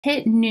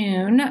hit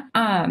noon.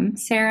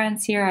 Sarah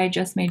and Sierra, I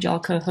just made y'all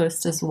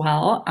co-host as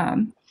well,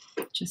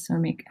 just so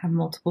we have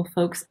multiple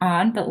folks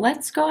on. But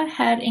let's go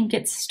ahead and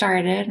get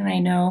started. And I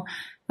know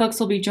folks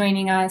will be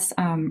joining us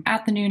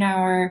at the noon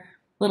hour,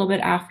 a little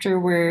bit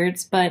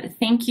afterwards. But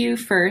thank you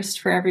first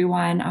for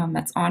everyone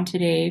that's on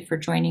today for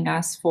joining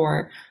us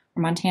for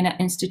Montana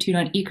Institute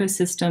on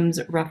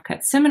Ecosystems Rough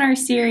Cut Seminar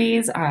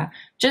Series.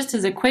 Just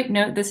as a quick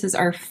note, this is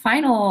our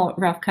final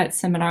Rough Cut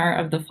seminar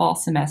of the fall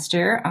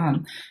semester.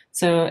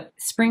 So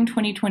spring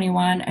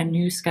 2021, a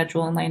new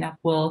schedule and lineup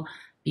will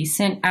be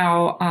sent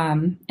out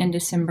in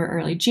December,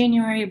 early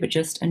January, but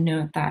just a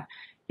note that,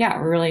 yeah,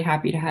 we're really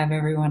happy to have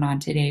everyone on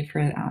today for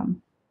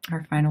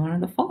our final one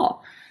of the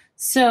fall.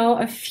 So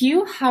a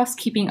few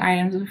housekeeping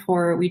items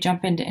before we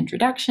jump into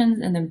introductions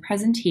and then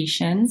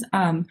presentations.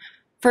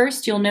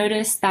 First, you'll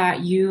notice that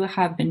you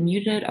have been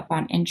muted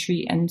upon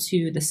entry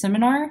into the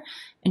seminar,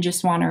 and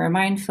just want to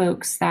remind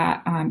folks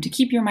that to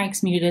keep your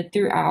mics muted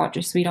throughout,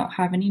 just so we don't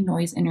have any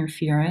noise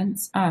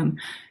interference.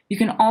 You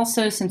can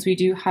also, since we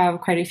do have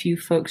quite a few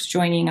folks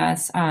joining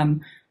us,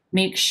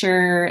 make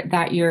sure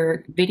that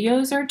your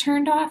videos are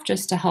turned off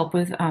just to help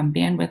with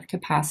bandwidth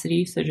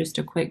capacity. So just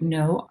a quick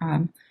note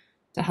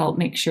to help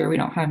make sure we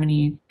don't have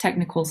any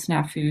technical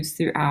snafus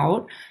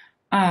throughout.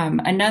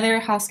 Another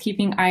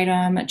housekeeping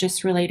item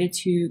just related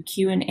to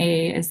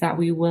Q&A is that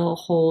we will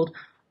hold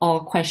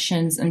all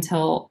questions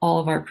until all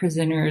of our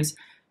presenters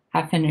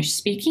have finished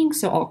speaking.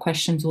 So all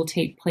questions will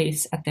take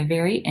place at the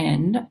very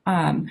end.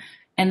 And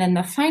then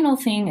the final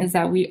thing is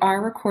that we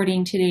are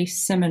recording today's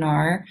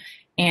seminar,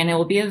 and it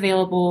will be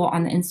available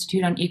on the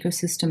Institute on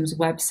Ecosystems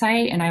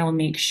website. And I will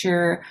make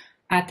sure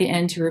at the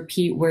end to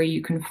repeat where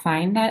you can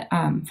find that,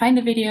 find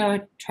the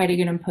video, try to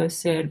get them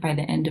posted by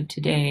the end of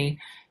today.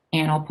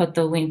 And I'll put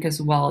the link as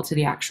well to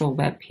the actual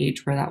web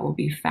page where that will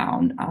be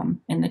found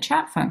in the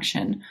chat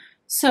function.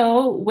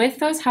 So with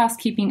those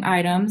housekeeping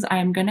items,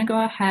 I'm going to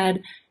go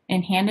ahead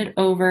and hand it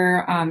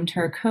over to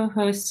our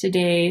co-hosts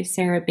today,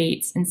 Sarah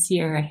Bates and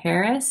Sierra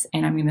Harris.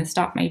 And I'm going to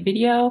stop my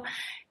video.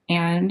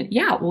 And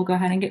yeah, we'll go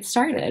ahead and get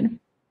started.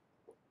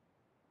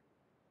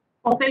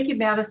 Well, thank you,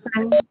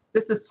 Madison.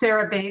 This is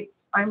Sarah Bates.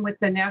 I'm with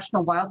the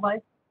National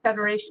Wildlife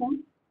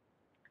Federation.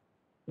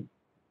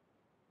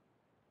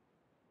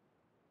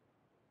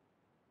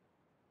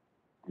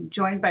 I'm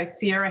joined by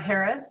Sierra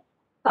Harris.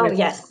 Oh,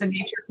 yes. The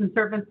Nature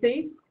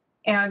Conservancy.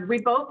 And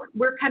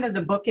we're kind of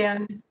the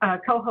bookend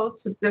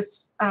co-hosts of this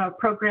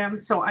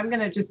program. So I'm going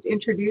to just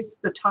introduce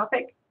the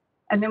topic,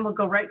 and then we'll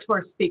go right to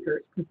our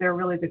speakers because they're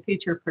really the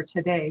feature for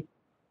today.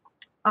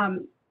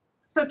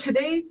 So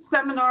today's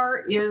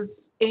seminar is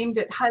aimed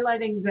at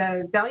highlighting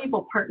the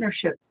valuable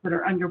partnerships that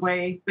are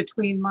underway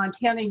between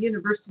Montana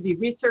University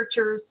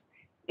researchers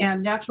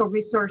and natural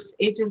resource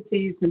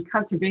agencies and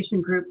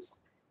conservation groups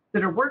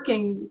that are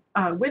working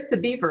with the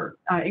Beaver,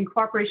 in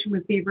cooperation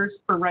with Beavers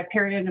for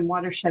riparian and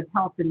watershed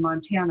health in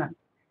Montana.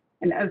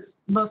 And as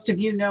most of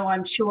you know,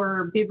 I'm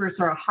sure beavers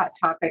are a hot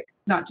topic,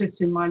 not just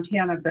in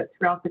Montana, but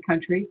throughout the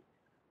country,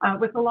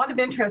 with a lot of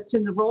interest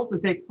in the role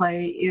that they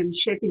play in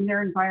shaping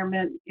their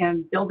environment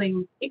and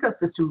building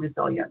ecosystem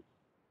resilience.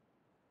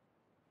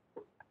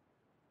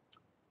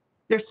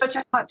 There's such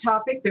a hot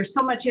topic. There's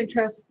so much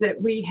interest that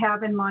we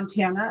have in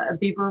Montana a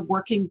beaver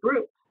working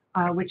group,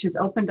 which is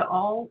open to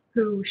all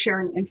who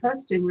share an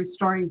interest in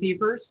restoring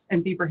beavers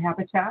and beaver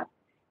habitat.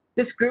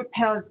 This group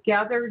has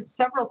gathered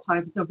several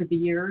times over the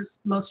years,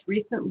 most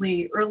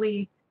recently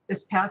early this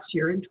past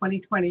year in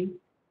 2020.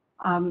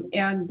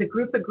 And the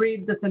group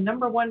agreed that the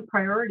 #1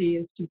 priority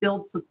is to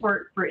build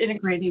support for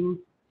integrating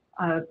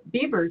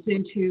beavers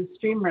into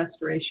stream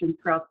restoration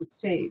throughout the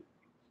state.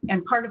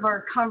 And part of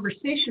our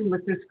conversation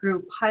with this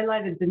group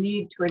highlighted the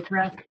need to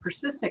address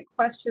persistent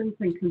questions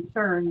and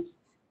concerns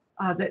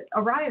that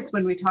arise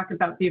when we talk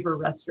about beaver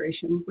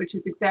restoration, which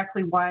is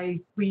exactly why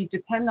we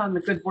depend on the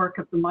good work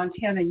of the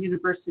Montana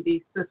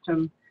University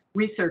System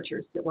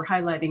researchers that we're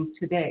highlighting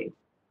today.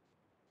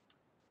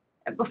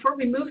 Before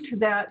we move to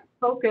that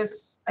focus,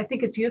 I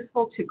think it's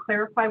useful to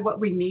clarify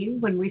what we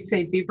mean when we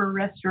say beaver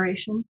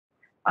restoration.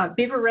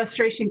 Beaver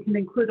restoration can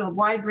include a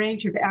wide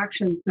range of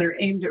actions that are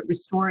aimed at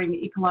restoring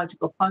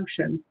ecological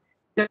functions.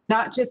 They're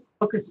not just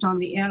focused on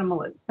the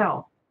animal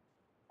itself.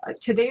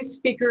 Today's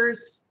speakers,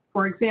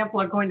 for example,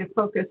 are going to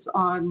focus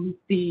on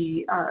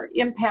the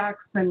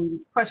impacts and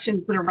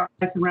questions that arise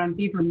around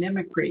beaver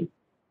mimicry.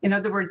 In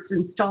other words,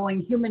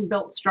 installing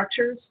human-built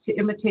structures to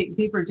imitate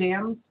beaver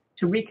dams,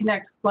 to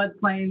reconnect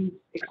floodplains,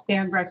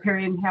 expand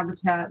riparian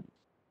habitat,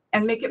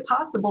 and make it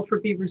possible for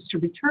beavers to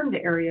return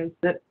to areas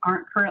that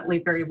aren't currently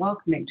very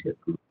welcoming to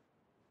them.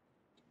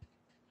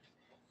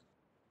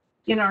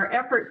 In our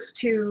efforts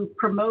to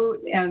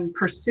promote and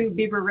pursue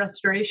beaver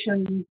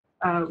restoration,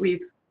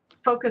 we've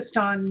focused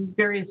on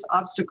various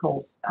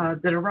obstacles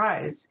that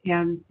arise,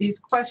 and these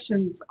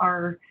questions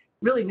are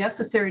really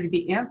necessary to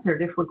be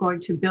answered if we're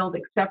going to build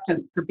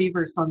acceptance for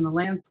beavers on the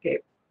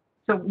landscape.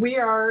 So we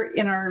are,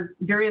 in our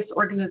various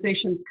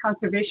organizations'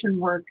 conservation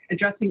work,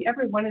 addressing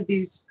every one of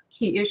these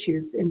key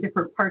issues in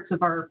different parts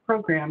of our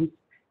programs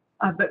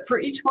But for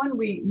each one,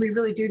 we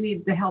really do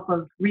need the help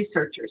of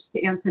researchers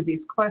to answer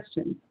these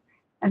questions.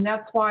 And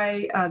that's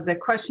why the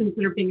questions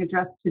that are being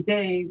addressed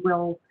today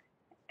will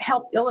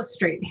help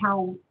illustrate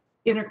how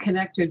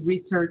interconnected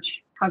research,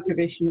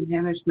 conservation, and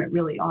management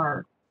really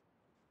are.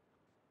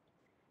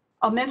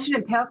 I'll mention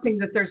in passing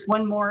that there's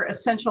one more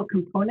essential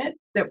component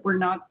that we're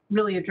not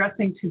really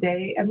addressing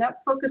today, and that's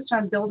focused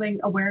on building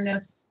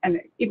awareness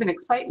and even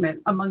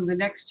excitement among the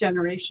next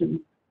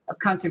generation of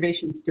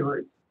conservation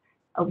stewards.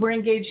 We're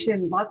engaged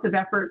in lots of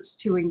efforts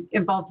to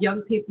involve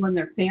young people and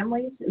their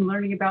families in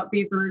learning about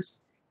beavers,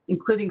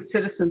 including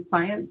citizen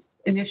science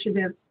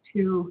initiatives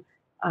to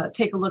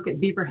take a look at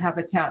beaver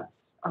habitats.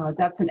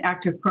 That's an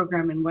active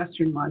program in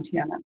Western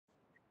Montana.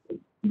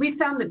 We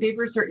found that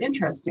beavers are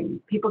interesting.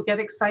 People get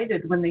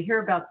excited when they hear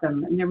about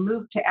them, and they're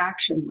moved to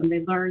action when they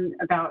learn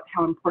about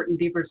how important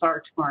beavers are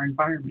to our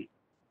environment.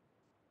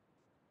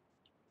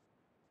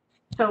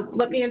 So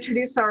let me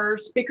introduce our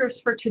speakers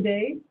for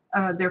today.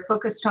 They're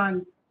focused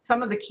on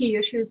some of the key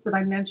issues that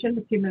I mentioned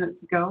a few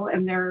minutes ago,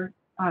 and they're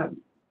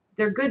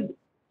good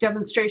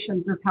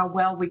demonstrations of how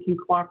well we can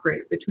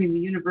cooperate between the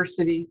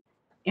university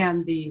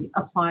and the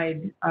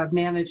applied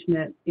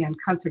management and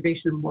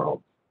conservation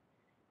world.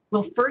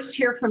 We'll first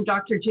hear from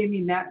Dr.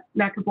 Jamie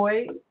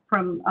McEvoy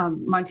from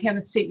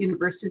Montana State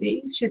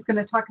University. She's going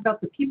to talk about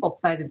the people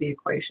side of the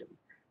equation,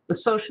 the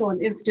social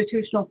and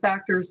institutional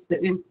factors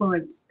that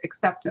influence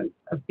acceptance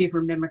of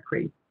beaver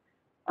mimicry.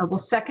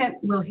 Second,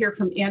 we'll hear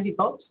from Andy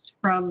Bobst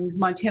from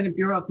Montana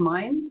Bureau of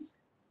Mines,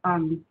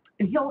 and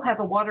he'll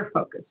have a water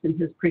focus in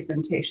his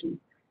presentation.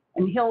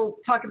 And he'll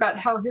talk about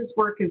how his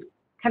work is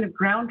kind of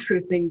ground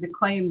truthing the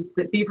claims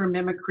that beaver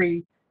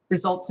mimicry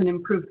results in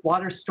improved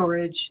water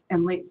storage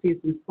and late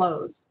season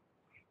flows.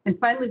 And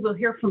finally, we'll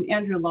hear from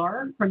Andrew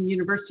Lahr from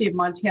University of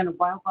Montana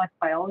Wildlife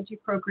Biology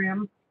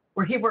Program,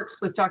 where he works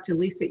with Dr.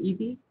 Lisa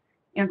Eby,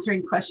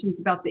 answering questions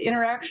about the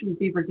interaction of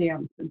beaver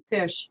dams and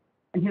fish,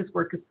 and his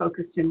work is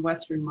focused in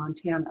Western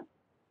Montana.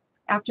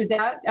 After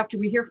that, after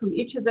we hear from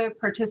each of the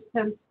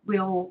participants,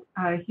 we'll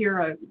hear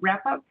a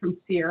wrap-up from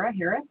Sierra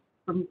Harris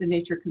from the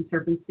Nature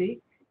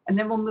Conservancy, and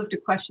then we'll move to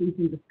questions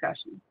and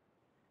discussion.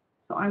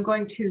 So I'm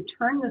going to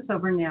turn this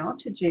over now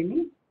to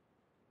Jamie.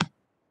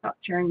 Stop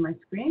sharing my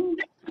screen.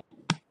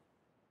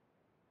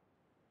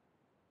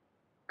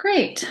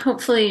 Great.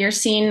 Hopefully you're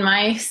seeing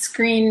my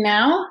screen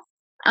now.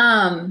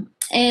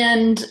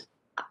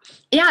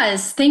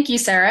 Thank you,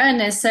 Sarah.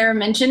 And as Sarah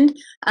mentioned,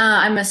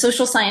 I'm a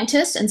social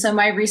scientist, and so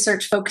my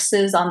research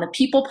focuses on the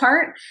people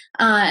part.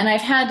 And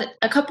I've had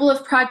a couple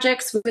of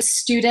projects with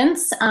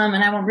students,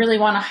 and I really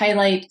want to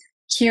highlight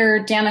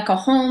here Danica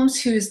Holmes,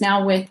 who's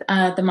now with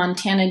the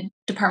Montana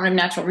Department of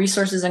Natural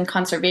Resources and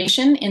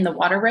Conservation in the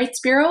Water Rights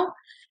Bureau.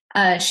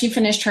 She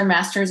finished her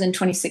master's in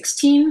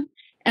 2016.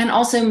 And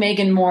also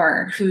Megan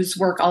Moore, whose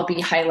work I'll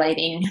be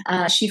highlighting.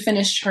 She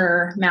finished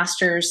her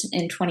master's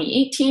in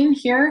 2018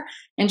 here,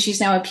 and she's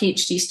now a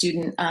PhD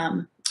student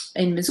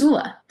in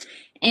Missoula.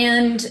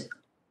 And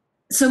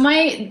so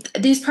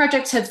these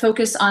projects have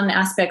focused on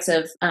aspects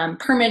of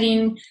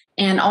permitting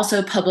and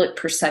also public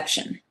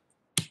perception.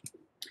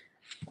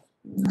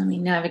 Let me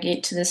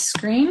navigate to this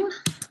screen.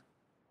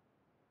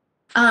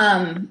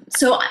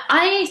 So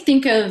I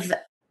think of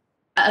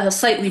a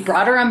slightly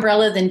broader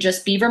umbrella than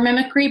just beaver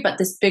mimicry, but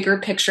this bigger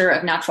picture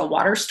of natural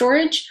water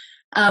storage,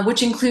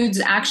 which includes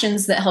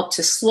actions that help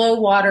to slow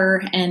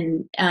water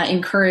and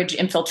encourage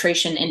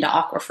infiltration into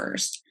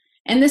aquifers.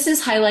 And this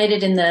is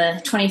highlighted in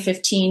the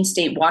 2015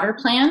 State Water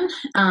Plan,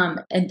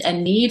 a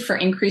need for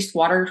increased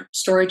water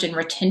storage and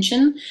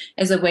retention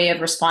as a way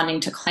of responding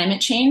to climate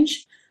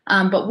change.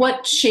 But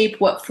what shape,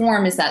 what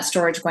form is that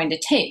storage going to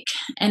take?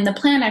 And the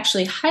plan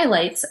actually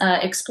highlights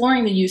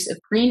exploring the use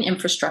of green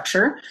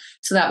infrastructure,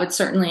 so that would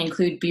certainly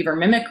include beaver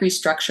mimicry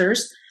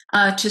structures,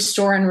 to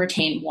store and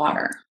retain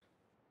water.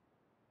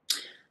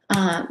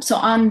 So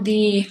on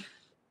the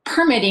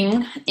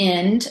permitting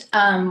end,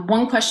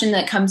 one question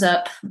that comes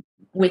up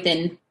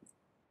within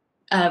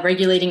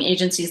regulating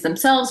agencies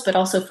themselves, but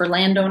also for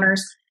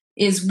landowners,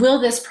 is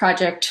will this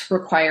project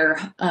require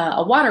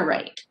a water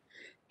right?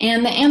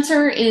 And the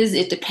answer is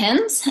it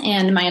depends.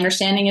 And my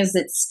understanding is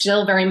it's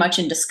still very much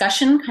in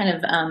discussion,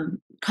 kind of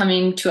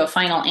coming to a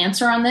final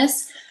answer on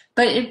this.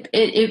 But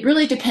it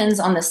really depends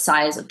on the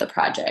size of the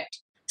project.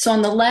 So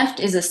on the left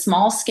is a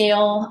small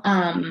scale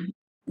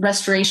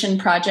restoration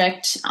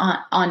project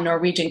on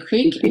Norwegian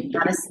Creek in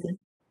Madison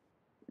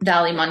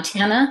Valley,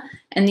 Montana.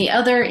 And the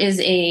other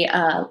is a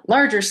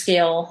larger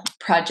scale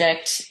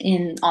project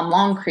on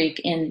Long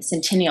Creek in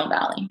Centennial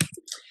Valley.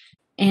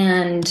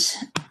 And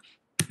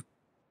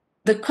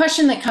the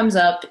question that comes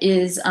up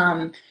is,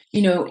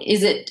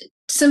 is it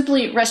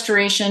simply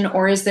restoration,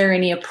 or is there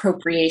any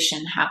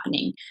appropriation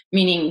happening?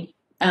 Meaning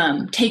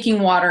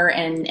taking water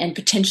and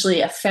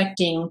potentially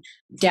affecting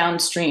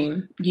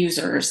downstream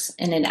users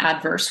in an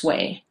adverse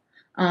way.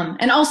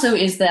 And also,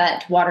 is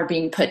that water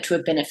being put to a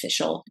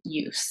beneficial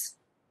use?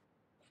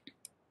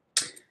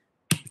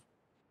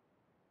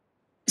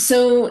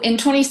 So in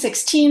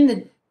 2016,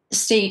 the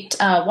State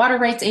Water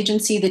Rights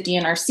Agency, the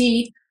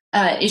DNRC,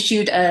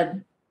 issued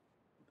a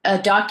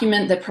a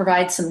document that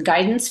provides some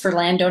guidance for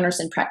landowners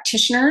and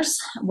practitioners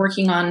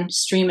working on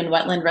stream and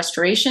wetland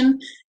restoration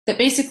that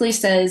basically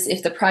says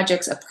if the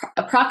project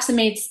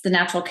approximates the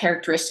natural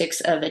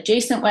characteristics of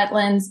adjacent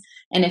wetlands,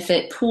 and if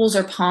it pools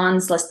or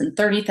ponds less than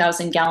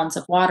 30,000 gallons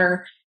of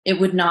water,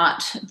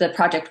 the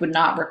project would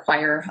not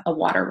require a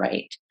water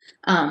right.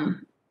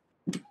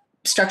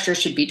 Structures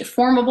should be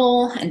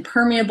deformable and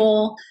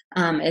permeable,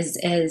 as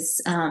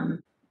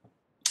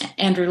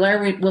Andrew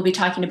Lahr will be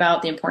talking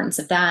about the importance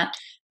of that.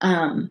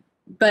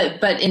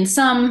 But in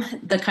sum,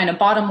 the kind of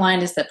bottom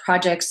line is that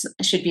projects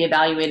should be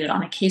evaluated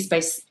on a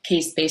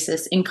case-by-case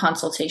basis in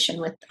consultation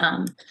with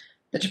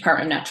the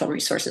Department of Natural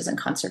Resources and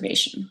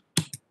Conservation.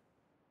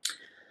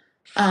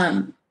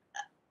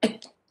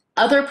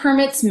 Other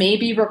permits may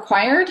be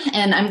required,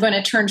 and I'm going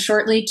to turn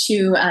shortly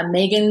to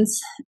Megan's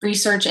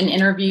research and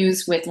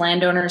interviews with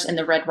landowners in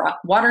the Red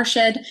Rock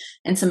watershed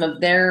and some of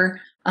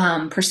their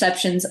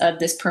perceptions of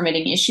this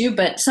permitting issue.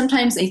 But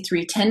sometimes a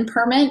 310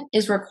 permit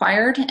is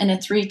required, and a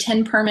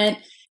 310 permit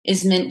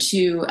is meant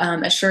to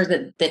assure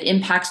that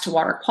impacts to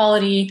water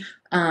quality,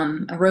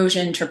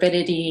 erosion,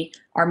 turbidity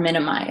are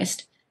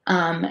minimized.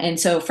 And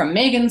so from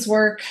Megan's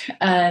work,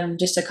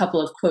 just a couple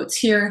of quotes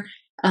here.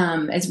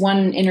 As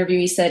one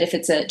interviewee said, if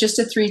it's just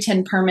a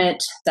 310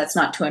 permit, that's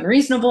not too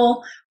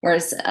unreasonable.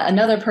 Whereas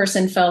another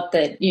person felt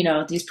that,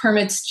 these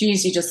permits,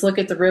 geez, you just look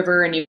at the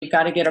river and you've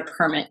got to get a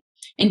permit,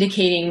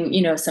 indicating,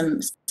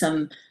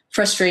 some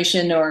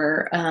frustration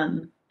or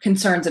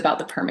concerns about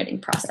the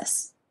permitting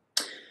process.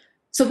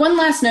 So one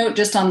last note,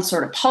 just on the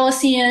sort of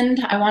policy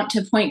end, I want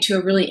to point to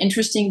a really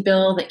interesting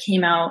bill that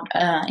came out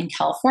in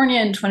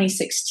California in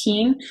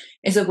 2016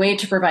 as a way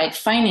to provide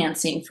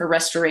financing for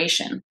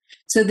restoration.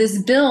 So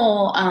this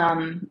bill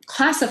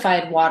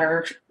classified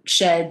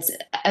watersheds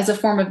as a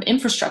form of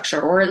infrastructure,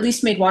 or at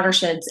least made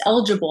watersheds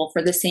eligible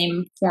for the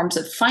same forms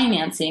of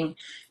financing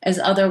as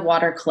other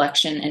water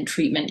collection and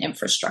treatment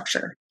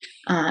infrastructure.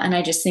 And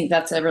I just think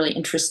that's a really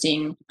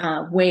interesting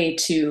way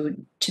to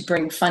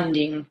bring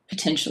funding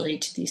potentially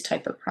to these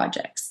type of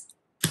projects.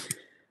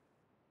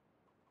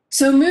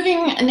 So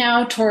moving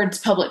now towards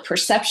public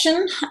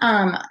perception,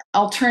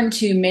 I'll turn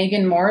to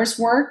Megan Moore's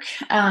work,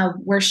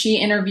 where she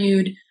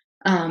interviewed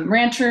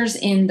ranchers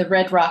in the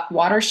Red Rock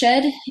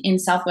watershed in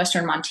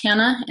southwestern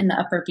Montana in the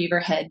Upper Beaver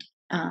Head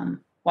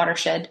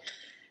watershed.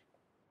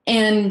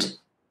 And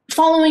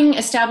following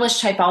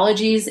established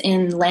typologies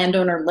in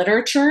landowner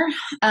literature,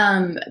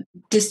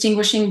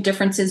 distinguishing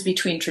differences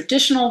between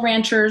traditional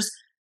ranchers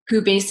who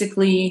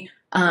basically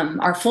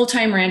are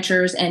full-time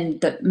ranchers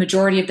and the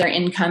majority of their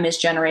income is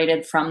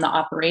generated from the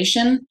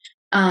operation,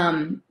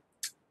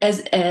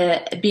 as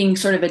being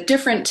sort of a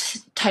different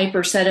type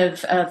or set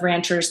of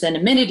ranchers than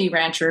amenity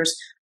ranchers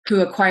who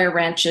acquire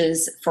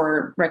ranches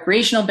for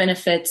recreational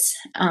benefits,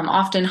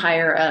 often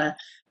hire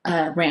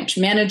a ranch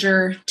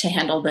manager to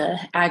handle the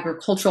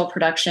agricultural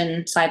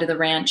production side of the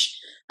ranch,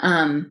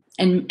 and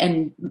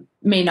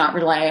may not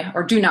rely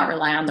or do not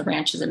rely on the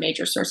ranch as a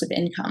major source of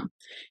income.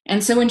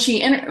 And so when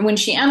she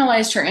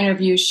analyzed her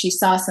interviews, she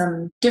saw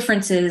some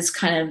differences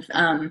kind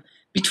of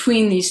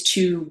between these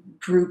two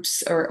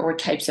groups or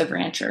types of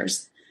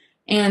ranchers.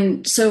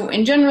 And so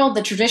in general,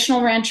 the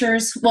traditional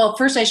ranchers, well,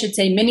 first I should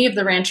say many of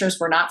the ranchers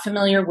were not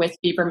familiar with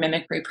beaver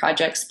mimicry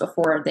projects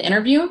before the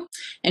interview.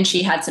 And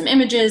she had some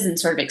images and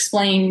sort of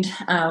explained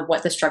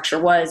what the structure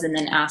was and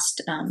then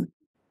asked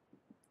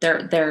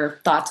their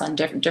thoughts on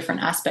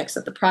different aspects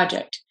of the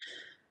project.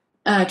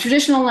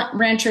 Traditional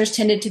ranchers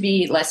tended to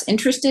be less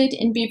interested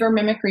in beaver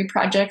mimicry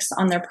projects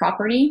on their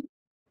property.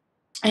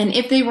 And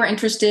if they were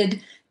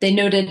interested, they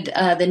noted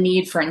the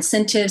need for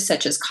incentives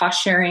such as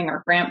cost sharing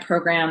or grant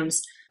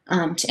programs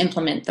to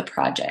implement the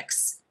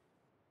projects.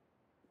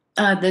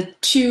 The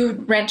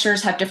two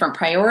ranchers have different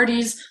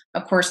priorities.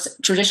 Of course,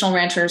 traditional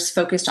ranchers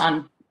focused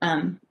on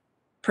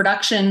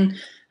production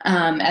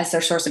as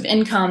their source of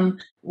income,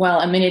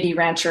 while amenity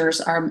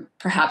ranchers are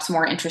perhaps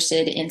more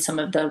interested in some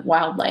of the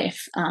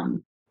wildlife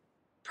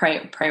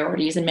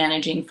priorities and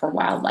managing for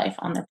wildlife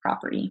on their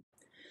property.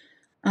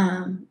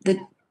 The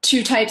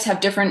two types have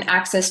different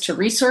access to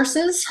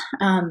resources.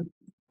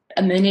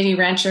 Amenity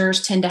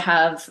ranchers tend to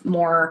have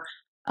more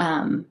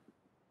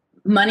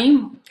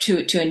money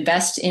to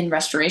invest in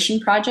restoration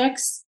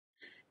projects.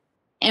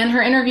 And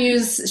her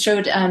interviews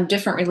showed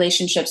different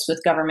relationships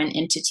with government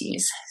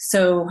entities.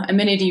 So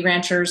amenity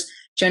ranchers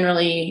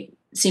generally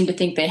seem to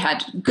think they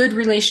had good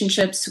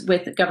relationships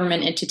with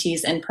government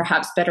entities and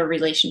perhaps better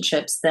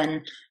relationships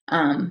than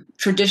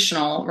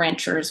traditional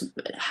ranchers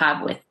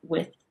have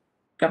with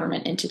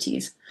government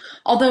entities.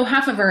 Although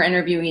half of our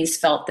interviewees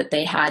felt that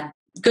they had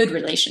good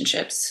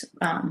relationships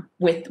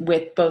with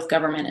both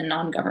government and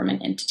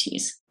non-government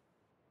entities.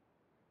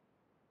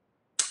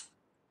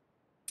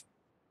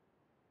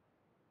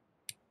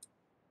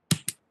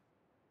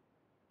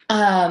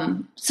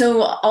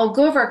 So I'll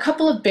go over a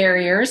couple of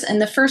barriers,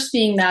 and the first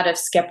being that of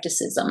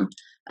skepticism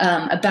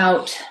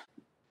about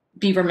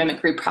beaver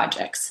mimicry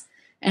projects.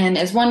 And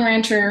as one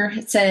rancher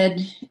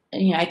said,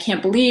 I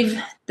can't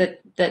believe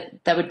that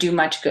that would do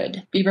much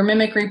good. Beaver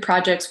mimicry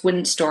projects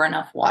wouldn't store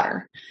enough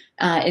water.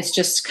 It's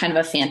just kind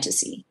of a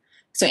fantasy.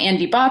 So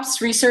Andy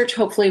Bobst's research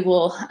hopefully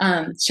will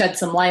shed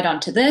some light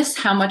onto this,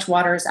 how much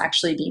water is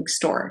actually being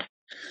stored.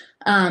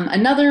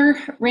 Another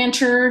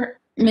rancher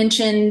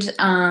mentioned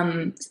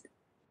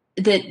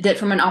that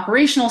from an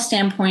operational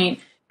standpoint,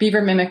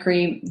 beaver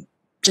mimicry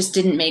just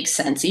didn't make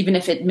sense, even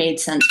if it made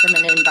sense from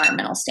an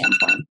environmental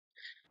standpoint.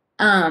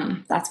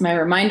 That's my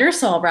reminder,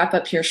 so I'll wrap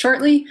up here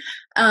shortly.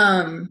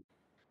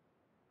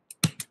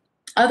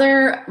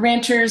 Other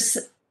ranchers,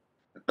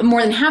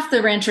 more than half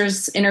the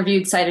ranchers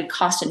interviewed cited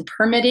cost and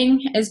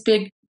permitting as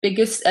their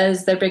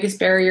biggest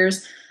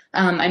barriers.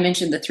 I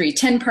mentioned the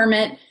 310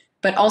 permit,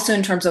 but also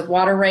in terms of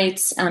water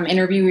rights,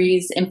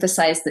 interviewees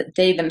emphasized that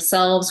they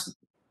themselves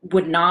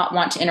would not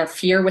want to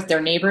interfere with their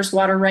neighbors'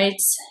 water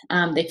rights.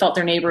 They felt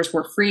their neighbors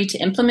were free to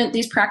implement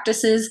these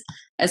practices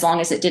as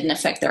long as it didn't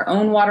affect their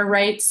own water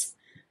rights.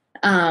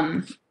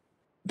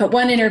 But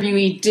one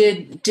interviewee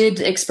did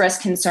express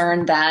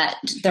concern that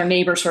their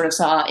neighbor sort of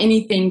saw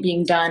anything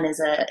being done as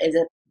a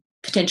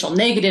potential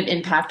negative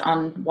impact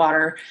on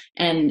water,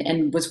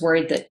 and was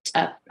worried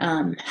that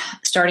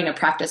starting a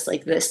practice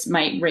like this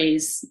might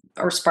raise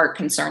or spark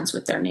concerns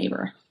with their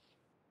neighbor.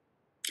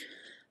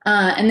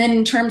 And then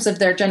in terms of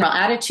their general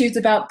attitudes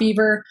about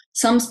beaver,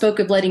 some spoke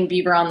of letting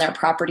beaver on their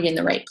property in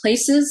the right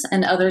places,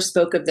 and others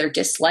spoke of their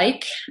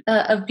dislike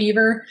of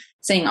beaver,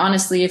 saying,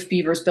 honestly, if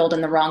beavers build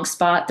in the wrong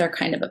spot, they're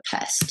kind of a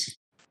pest.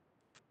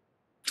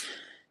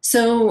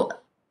 So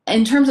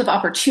in terms of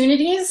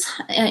opportunities,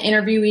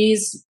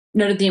 interviewees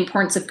noted the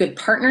importance of good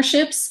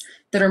partnerships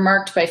that are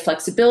marked by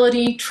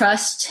flexibility,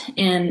 trust,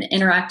 and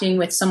interacting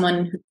with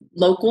someone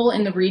local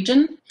in the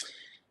region.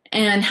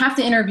 And half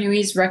the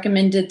interviewees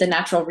recommended the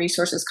Natural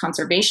Resources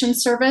Conservation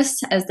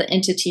Service as the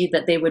entity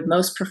that they would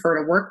most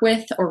prefer to work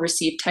with or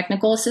receive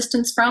technical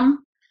assistance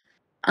from.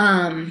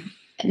 And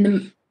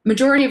the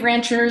majority of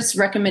ranchers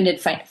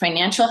recommended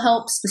financial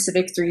help,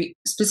 specifically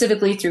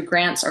through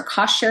grants or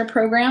cost share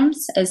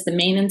programs as the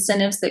main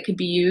incentives that could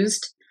be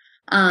used.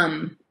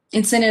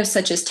 Incentives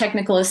such as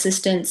technical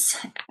assistance,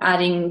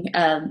 adding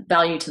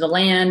value to the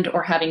land,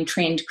 or having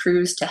trained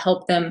crews to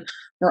help them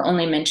were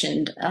only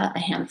mentioned a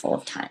handful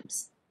of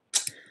times.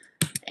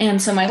 And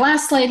so my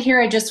last slide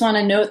here, I just want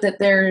to note that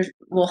there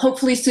will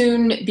hopefully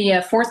soon be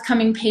a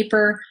forthcoming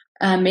paper.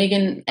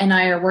 Megan and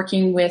I are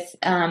working with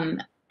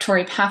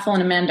Tori Paffel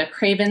and Amanda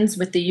Cravens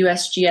with the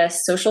USGS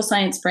Social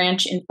Science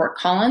Branch in Fort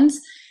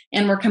Collins.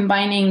 And we're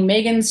combining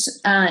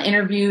Megan's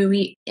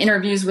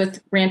interviews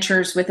with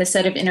ranchers with a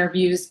set of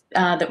interviews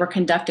that were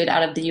conducted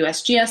out of the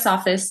USGS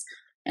office,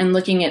 and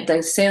looking at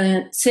the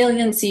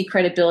saliency,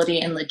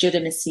 credibility, and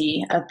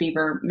legitimacy of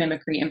beaver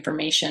mimicry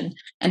information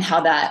and how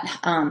that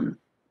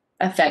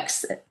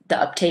affects the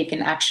uptake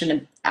and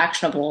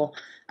actionable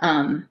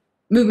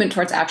movement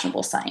towards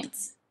actionable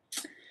science.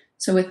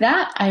 So with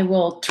that, I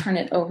will turn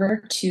it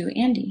over to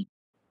Andy.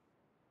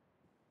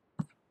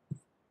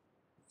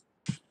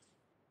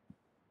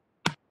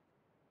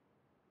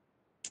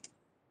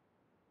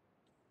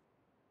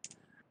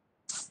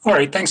 All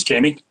right, thanks,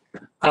 Jamie.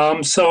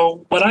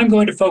 So what I'm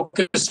going to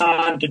focus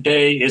on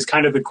today is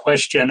kind of the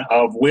question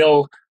of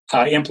will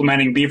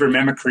implementing beaver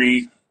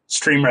mimicry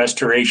stream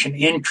restoration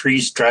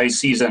increase dry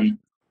season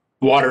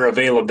water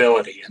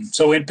availability? And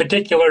so in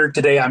particular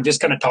today, I'm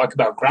just going to talk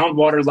about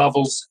groundwater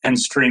levels and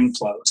stream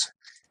flows.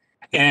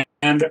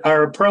 And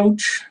our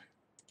approach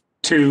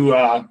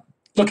to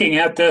looking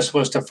at this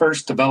was to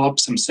first develop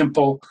some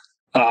simple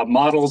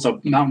models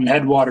of mountain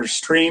headwater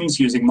streams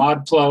using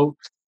ModFlow,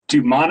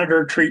 to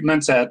monitor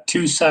treatments at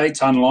 2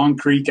 sites on Long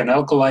Creek and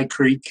Alkali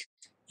Creek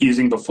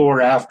using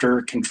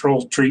before-after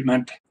controlled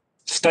treatment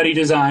study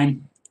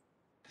design.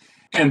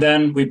 And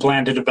then we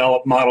plan to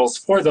develop models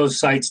for those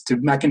sites to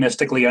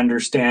mechanistically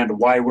understand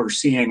why we're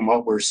seeing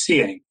what we're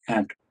seeing.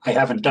 And I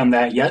haven't done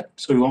that yet,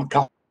 so we won't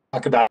talk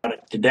about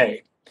it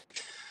today.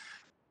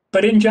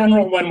 But in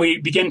general, when we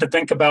begin to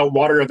think about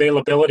water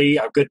availability,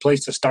 a good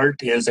place to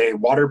start is a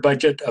water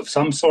budget of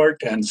some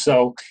sort. And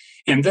so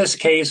in this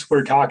case,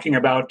 we're talking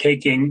about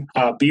taking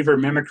beaver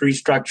mimicry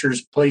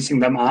structures, placing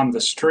them on the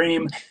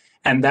stream,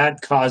 and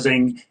that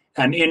causing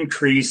an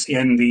increase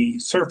in the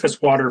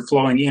surface water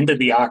flowing into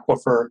the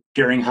aquifer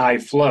during high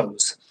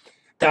flows.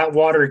 That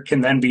water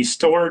can then be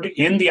stored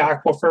in the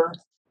aquifer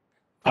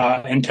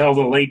until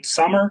the late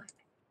summer,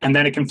 and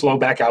then it can flow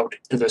back out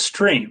to the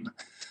stream.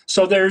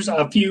 So there's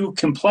a few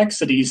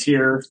complexities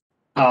here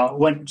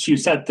once you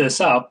set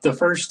this up. The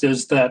first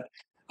is that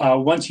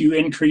once you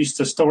increase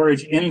the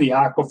storage in the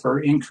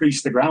aquifer,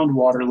 increase the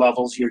groundwater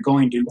levels, you're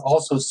going to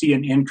also see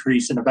an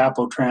increase in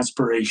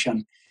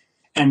evapotranspiration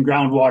and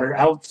groundwater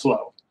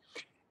outflow.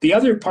 The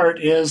other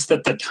part is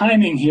that the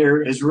timing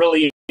here is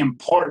really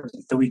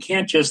important, that we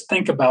can't just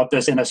think about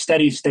this in a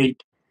steady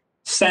state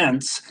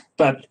sense,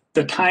 but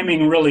the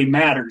timing really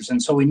matters.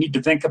 And so we need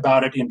to think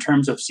about it in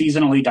terms of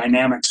seasonally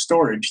dynamic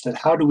storage, that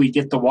how do we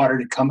get the water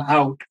to come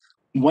out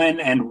when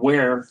and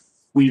where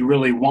we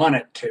really want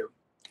it to.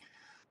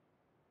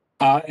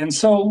 And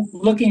so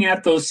looking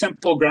at those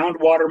simple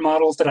groundwater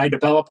models that I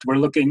developed, we're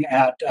looking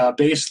at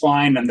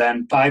baseline and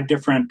then 5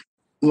 different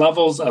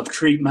levels of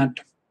treatment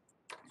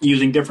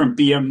using different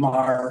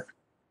BMR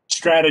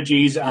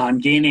strategies on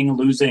gaining,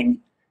 losing,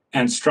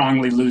 and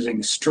strongly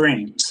losing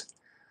streams.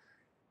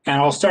 And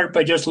I'll start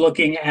by just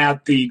looking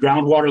at the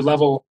groundwater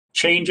level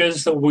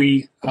changes that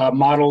we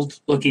modeled,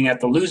 looking at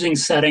the losing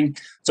setting.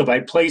 So by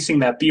placing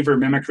that beaver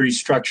mimicry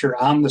structure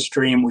on the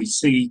stream, we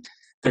see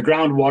the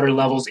groundwater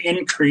levels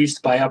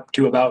increased by up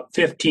to about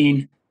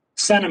 15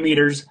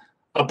 centimeters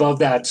above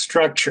that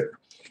structure.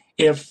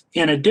 If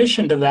in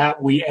addition to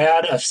that, we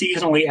add a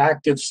seasonally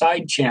active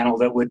side channel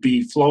that would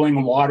be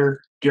flowing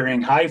water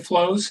during high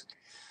flows,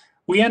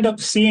 we end up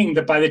seeing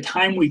that by the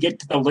time we get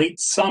to the late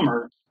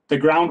summer, the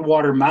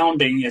groundwater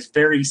mounding is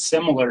very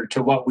similar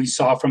to what we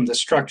saw from the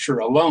structure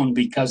alone,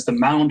 because the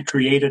mound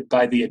created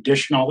by the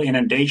additional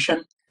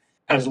inundation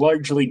has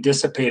largely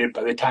dissipated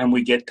by the time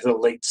we get to the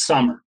late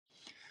summer.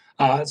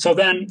 So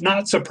then,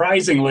 not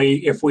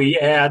surprisingly, if we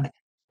add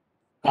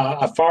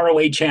a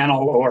faraway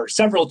channel or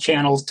several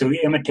channels to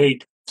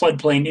imitate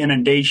floodplain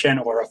inundation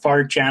or a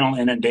far channel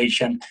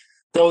inundation,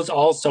 those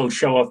also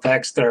show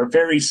effects that are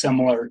very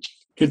similar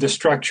to the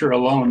structure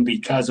alone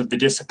because of the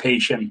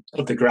dissipation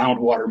of the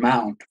groundwater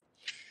mound.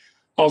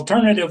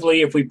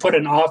 Alternatively, if we put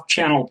an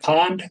off-channel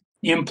pond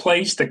in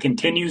place that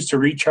continues to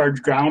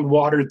recharge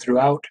groundwater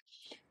throughout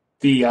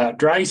the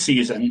dry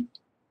season,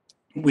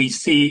 we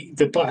see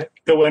that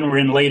when we're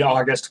in late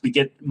August, we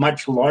get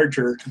much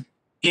larger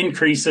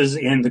increases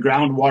in the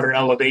groundwater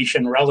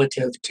elevation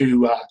relative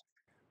to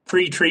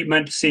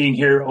pre-treatment, seeing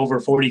here over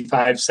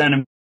 45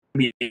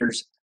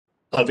 centimeters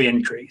of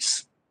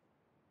increase.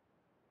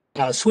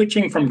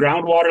 Switching from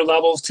groundwater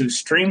levels to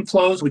stream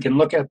flows, we can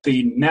look at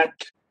the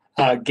net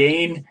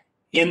gain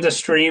in the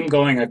stream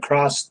going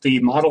across the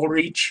model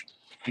reach.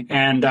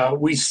 And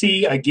we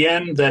see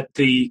again that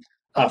the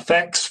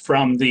effects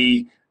from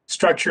the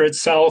structure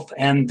itself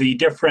and the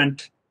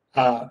different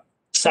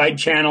side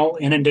channel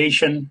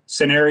inundation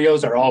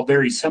scenarios are all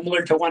very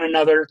similar to one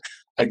another.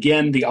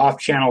 Again, the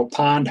off-channel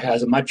pond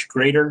has a much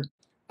greater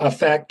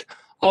effect.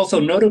 Also,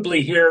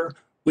 notably here,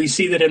 we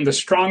see that in the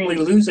strongly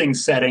losing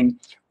setting,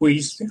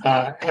 we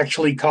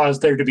actually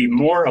caused there to be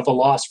more of a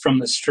loss from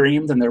the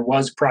stream than there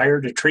was prior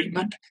to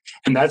treatment.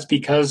 And that's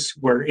because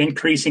we're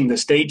increasing the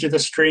stage of the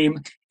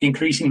stream,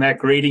 increasing that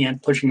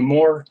gradient, pushing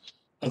more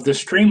of the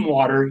stream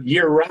water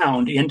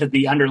year-round into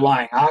the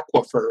underlying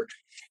aquifer.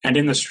 And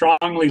in the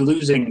strongly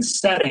losing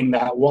setting,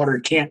 that water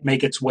can't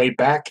make its way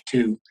back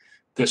to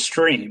the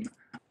stream,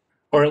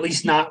 or at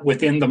least not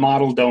within the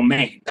model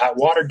domain. That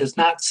water does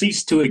not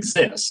cease to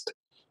exist.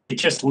 It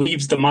just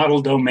leaves the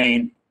model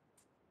domain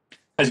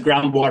as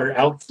groundwater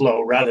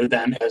outflow rather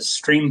than as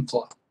stream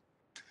flow.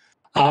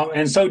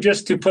 And so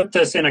just to put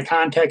this in a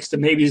context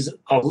that maybe is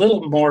a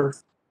little more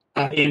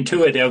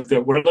intuitive,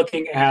 that we're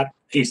looking at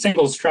a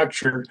single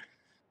structure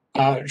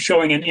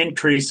showing an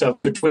increase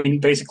of between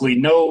basically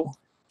no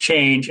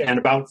change and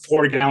about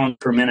 4 gallons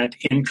per minute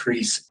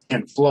increase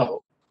in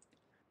flow.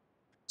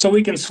 So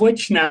we can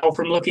switch now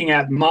from looking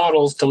at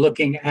models to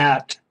looking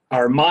at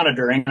our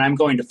monitoring. And I'm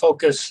going to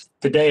focus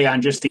today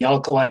on just the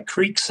Alkali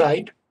Creek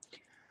site.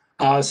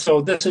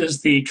 So this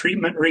is the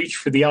treatment reach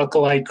for the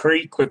Alkali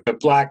Creek with the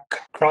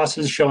black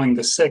crosses showing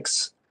the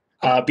 6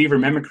 beaver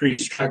mimicry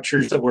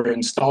structures that were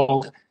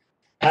installed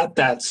at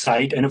that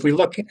site. And if we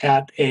look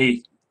at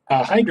a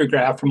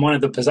hydrograph from one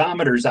of the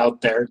piezometers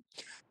out there,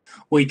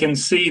 we can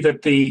see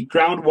that the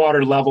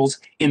groundwater levels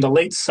in the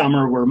late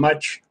summer were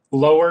much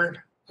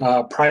lower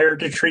prior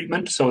to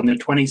treatment, so in the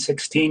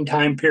 2016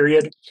 time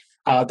period,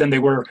 than they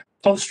were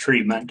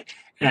post-treatment.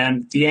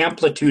 And the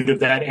amplitude of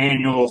that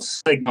annual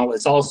signal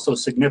is also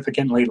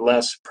significantly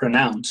less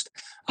pronounced.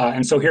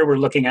 And so here we're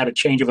looking at a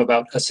change of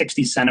about a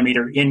 60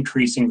 centimeter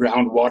increase in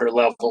groundwater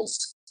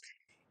levels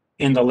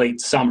in the late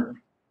summer.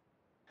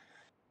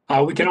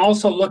 We can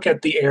also look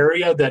at the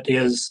area that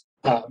is,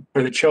 or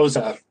that shows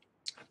a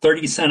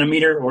 30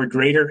 centimeter or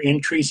greater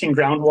increase in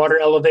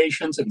groundwater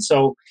elevations. And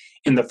so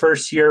in the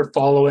first year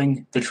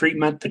following the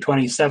treatment, the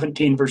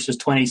 2017 versus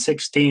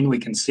 2016, we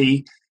can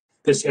see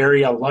this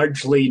area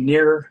largely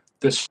near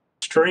the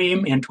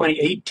stream. In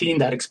 2018,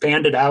 that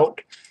expanded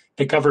out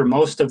to cover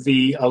most of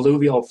the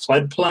alluvial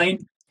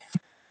floodplain.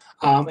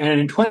 And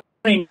in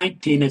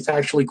 2019, it's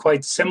actually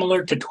quite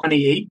similar to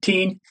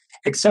 2018,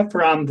 except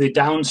for on the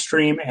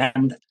downstream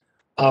end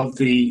of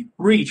the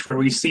reach, where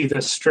we see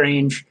this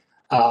strange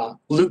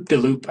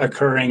loop-de-loop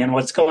occurring. And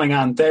what's going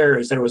on there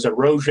is there was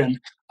erosion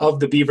of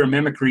the beaver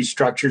mimicry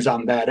structures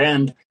on that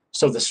end,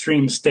 so the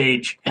stream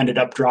stage ended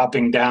up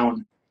dropping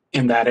down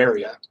in that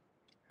area.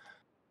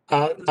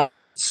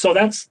 So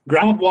that's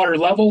groundwater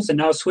levels, and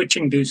now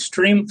switching to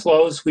stream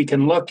flows, we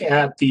can look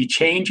at the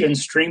change in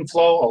stream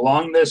flow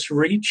along this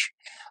reach,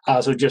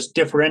 so just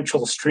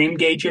differential stream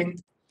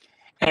gauging.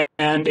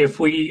 And if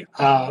we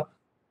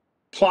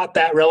plot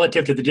that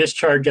relative to the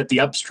discharge at the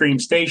upstream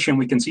station,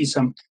 we can see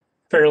some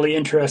fairly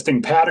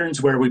interesting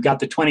patterns where we've got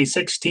the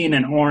 2016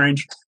 in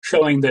orange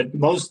showing that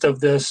most of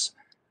this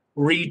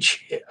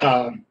reach,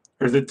 or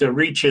that the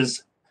reach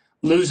is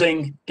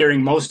losing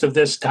during most of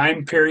this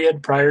time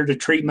period prior to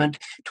treatment.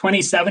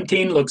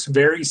 2017 looks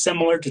very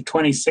similar to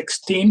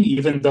 2016,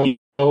 even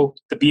though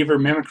the beaver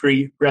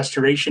mimicry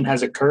restoration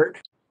has occurred.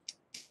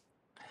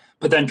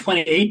 But then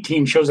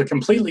 2018 shows a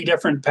completely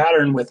different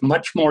pattern with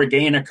much more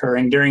gain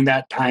occurring during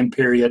that time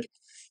period.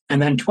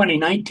 And then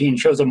 2019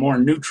 shows a more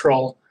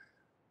neutral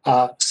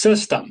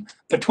system.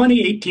 But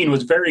 2018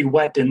 was very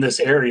wet in this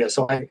area,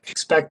 so I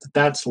expect that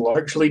that's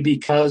largely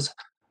because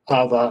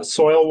of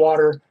soil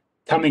water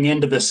coming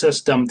into the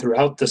system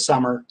throughout the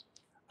summer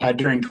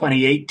during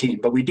 2018.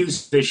 But we do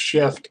see this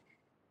shift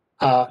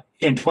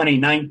in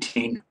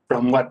 2019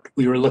 from what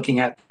we were looking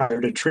at prior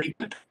to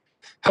treatment.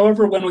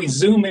 However, when we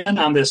zoom in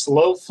on this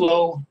low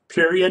flow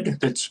period,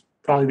 that's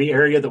probably the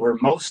area that we're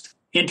most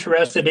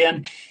interested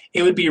in,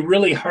 it would be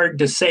really hard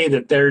to say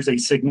that there's a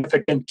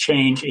significant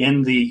change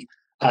in the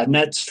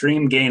net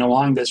stream gain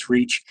along this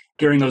reach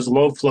during those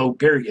low flow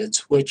periods,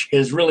 which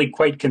is really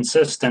quite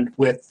consistent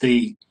with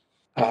the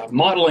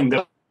modeling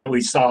that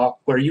we saw,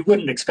 where you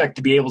wouldn't expect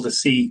to be able to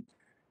see,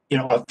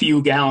 a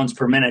few gallons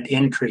per minute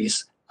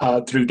increase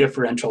through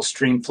differential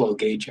stream flow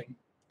gauging.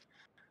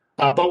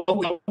 But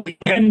what we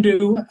can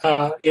do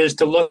is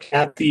to look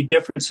at the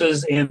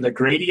differences in the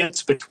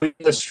gradients between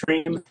the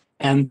stream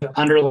and the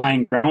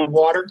underlying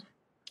groundwater.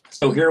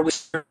 So here we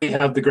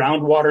have the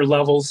groundwater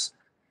levels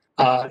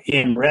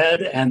in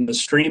red and the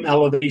stream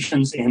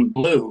elevations in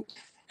blue.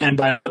 And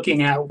by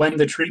looking at when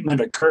the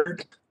treatment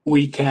occurred,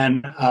 we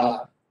can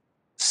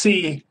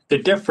see the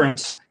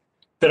difference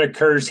that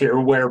occurs here,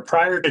 where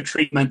prior to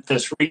treatment,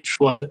 this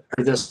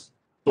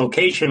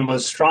location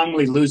was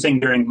strongly losing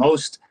during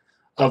most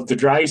of the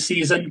dry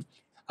season.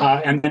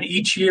 And then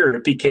each year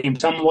it became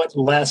somewhat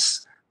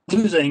less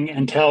losing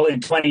until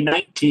in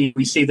 2019,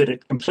 we see that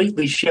it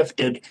completely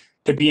shifted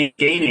to being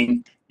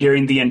gaining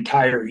during the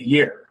entire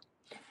year.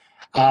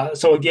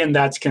 So again,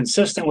 that's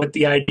consistent with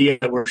the idea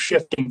that we're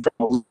shifting from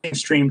a losing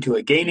stream to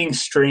a gaining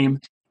stream,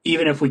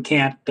 even if we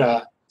can't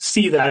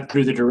see that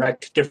through the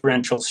direct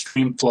differential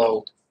stream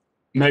flow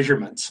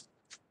measurements.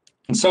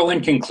 And so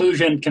in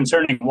conclusion,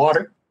 concerning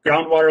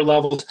groundwater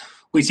levels,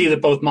 we see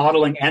that both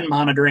modeling and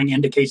monitoring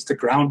indicates the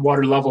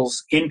groundwater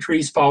levels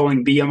increase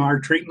following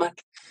BMR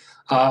treatment.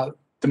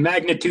 The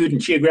magnitude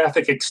and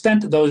geographic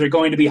extent of those are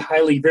going to be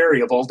highly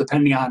variable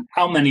depending on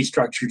how many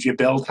structures you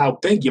build, how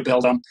big you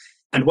build them,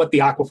 and what the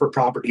aquifer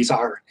properties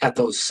are at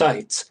those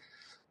sites.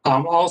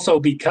 Also,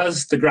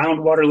 because the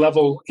groundwater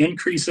level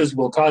increases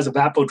will cause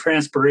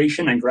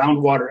evapotranspiration and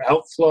groundwater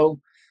outflow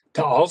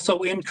to also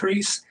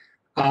increase,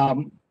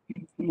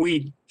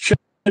 we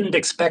shouldn't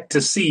expect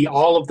to see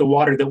all of the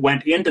water that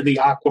went into the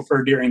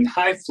aquifer during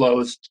high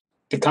flows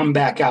to come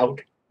back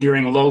out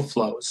during low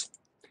flows.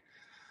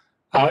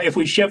 If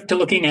we shift to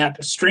looking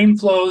at stream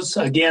flows,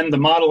 again, the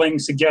modeling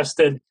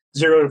suggested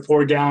 0 to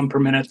 4 gallon per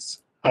minute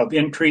of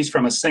increase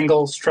from a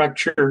single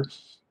structure.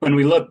 When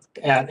we looked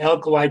at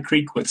Alkali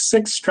Creek with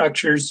 6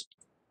 structures,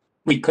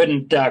 we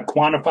couldn't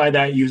quantify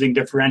that using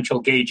differential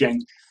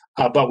gauging,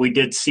 but we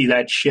did see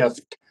that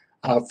shift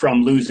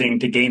from losing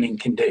to gaining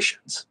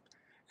conditions.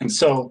 And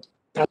so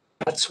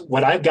that's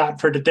what I've got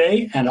for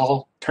today, and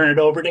I'll turn it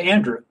over to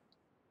Andrew.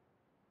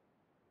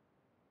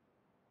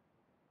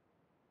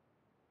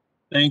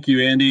 Thank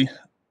you, Andy.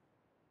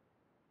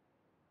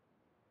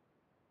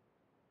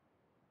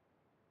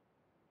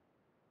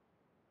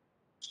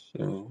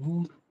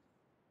 So, I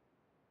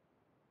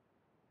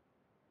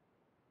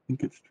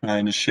think it's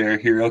trying to share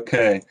here.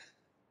 Okay.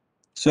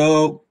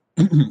 So,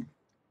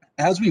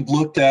 as we've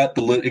looked at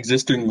the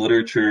existing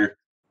literature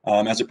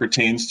as it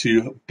pertains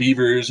to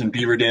beavers and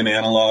beaver dam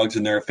analogs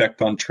and their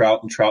effect on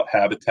trout and trout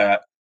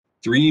habitat,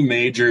 3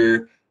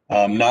 major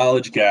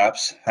knowledge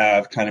gaps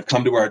have kind of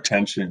come to our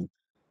attention.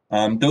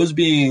 Those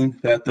being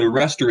that the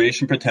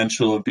restoration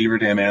potential of beaver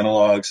dam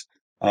analogs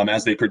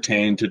as they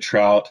pertain to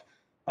trout,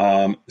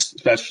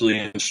 especially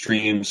in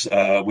streams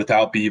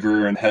without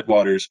beaver and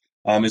headwaters,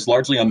 is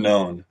largely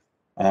unknown.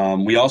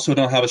 We also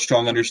don't have a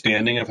strong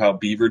understanding of how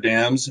beaver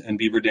dams and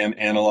beaver dam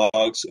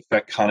analogs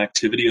affect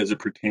connectivity as it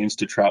pertains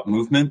to trout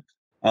movement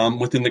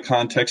within the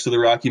context of the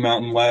Rocky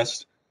Mountain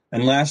West.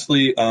 And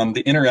lastly,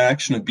 the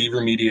interaction of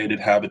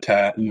beaver-mediated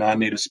habitat and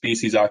non-native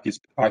species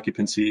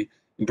occupancy,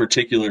 in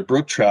particular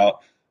brook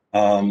trout,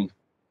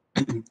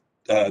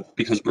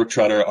 because brook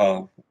trout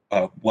are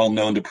well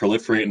known to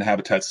proliferate in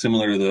habitats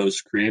similar to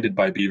those created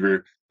by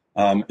beaver,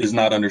 is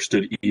not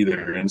understood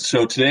either. And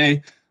so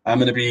today I'm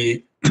going to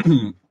be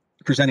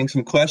presenting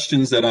some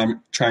questions that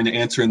I'm trying to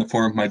answer in the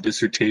form of my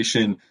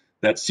dissertation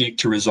that seek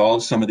to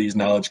resolve some of these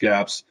knowledge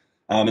gaps.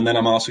 And then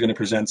I'm also going to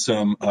present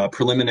some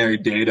preliminary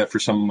data for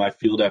some of my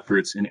field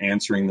efforts in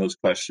answering those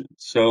questions.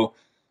 So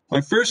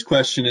my first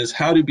question is,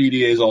 how do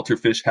BDAs alter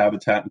fish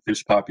habitat and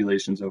fish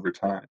populations over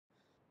time?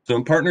 So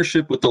in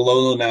partnership with the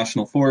Lolo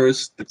National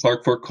Forest, the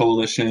Clark Fork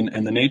Coalition,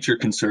 and the Nature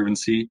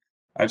Conservancy,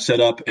 I've set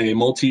up a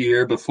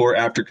multi-year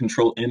before-after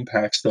control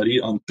impact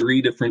study on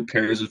 3 different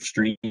pairs of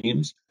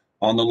streams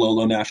on the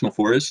Lolo National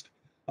Forest.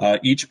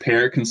 Each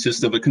pair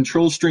consists of a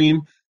control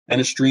stream and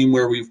a stream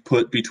where we've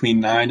put between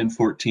 9 and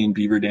 14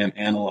 beaver dam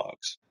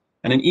analogs.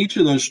 And in each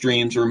of those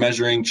streams, we're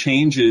measuring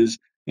changes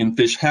in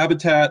fish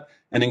habitat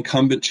and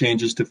incumbent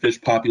changes to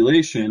fish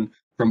population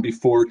from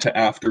before to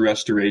after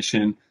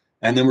restoration.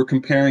 And then we're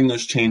comparing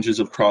those changes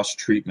across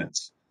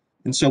treatments.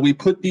 And so we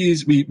put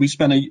these, we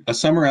spent a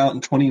summer out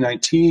in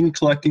 2019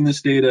 collecting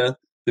this data.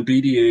 The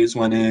BDAs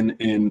went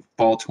in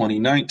fall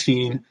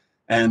 2019.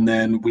 And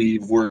then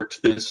we've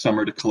worked this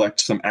summer to collect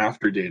some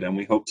after data, and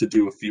we hope to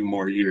do a few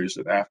more years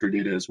of after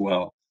data as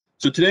well.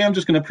 So today I'm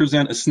just going to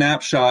present a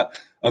snapshot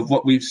of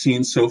what we've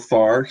seen so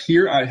far.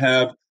 Here I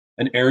have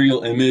an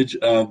aerial image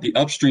of the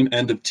upstream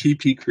end of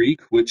TP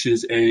Creek, which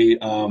is a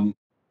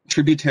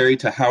tributary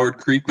to Howard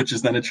Creek, which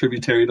is then a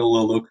tributary to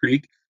Lolo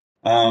Creek.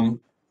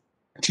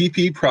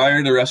 TP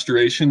prior to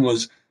restoration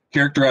was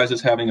characterized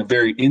as having a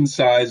very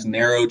incised,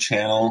 narrow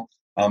channel,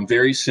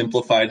 very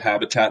simplified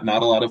habitat,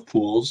 not a lot of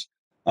pools.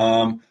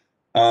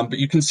 But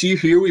you can see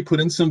here we put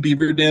in some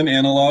beaver dam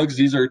analogs.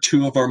 These are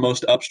two of our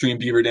most upstream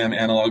beaver dam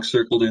analogs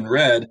circled in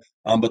red,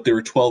 but there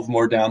were 12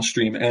 more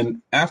downstream.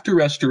 And after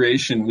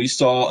restoration, we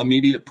saw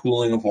immediate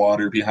pooling of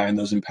water behind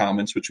those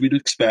impoundments, which we'd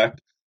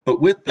expect.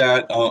 But with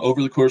that,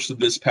 over the course of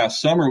this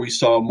past summer, we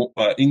saw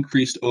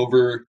increased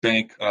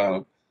overbank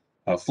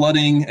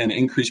flooding and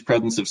increased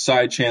presence of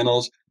side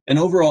channels, an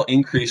overall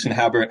increase in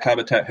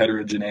habitat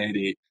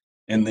heterogeneity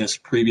in this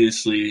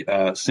previously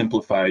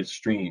simplified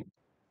stream.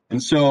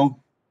 And so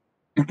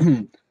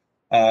in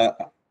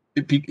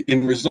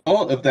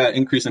result of that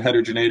increase in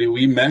heterogeneity,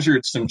 we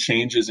measured some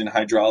changes in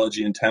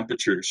hydrology and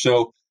temperature.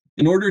 So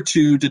in order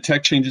to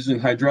detect changes in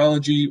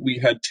hydrology, we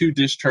had two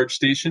discharge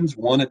stations,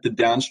 one at the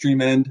downstream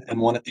end and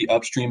one at the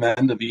upstream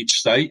end of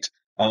each site,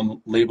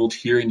 labeled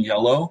here in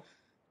yellow.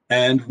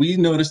 And we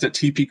noticed at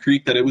TP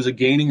Creek that it was a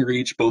gaining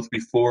reach both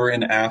before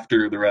and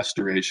after the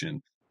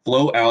restoration.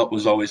 Flow out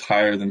was always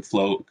higher than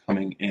flow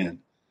coming in.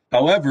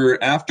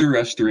 However, after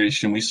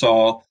restoration, we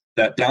saw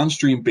that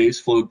downstream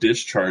base flow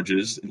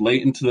discharges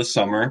late into the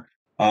summer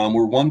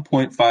were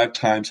 1.5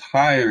 times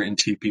higher in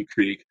TP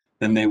Creek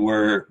than they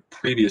were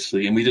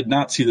previously, and we did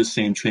not see the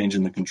same change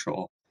in the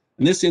control.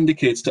 And this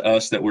indicates to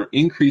us that we're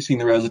increasing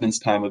the residence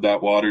time of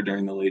that water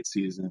during the late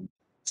season,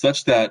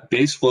 such that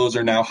base flows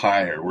are now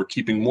higher. We're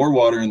keeping more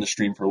water in the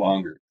stream for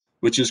longer,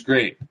 which is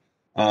great.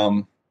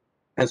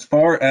 As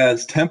far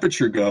as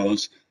temperature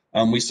goes,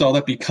 we saw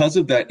that because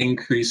of that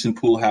increase in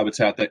pool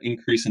habitat, that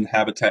increase in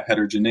habitat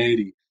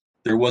heterogeneity,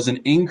 there was an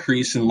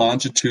increase in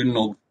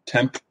longitudinal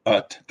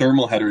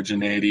thermal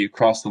heterogeneity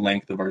across the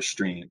length of our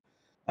stream.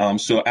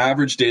 So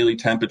average daily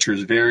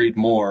temperatures varied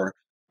more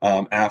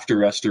after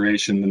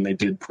restoration than they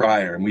did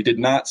prior. And we did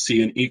not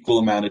see an equal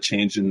amount of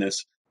change in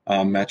this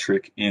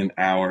metric in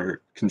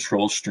our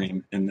control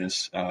stream in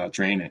this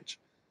drainage.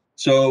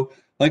 So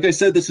like I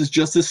said, this is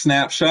just a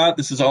snapshot.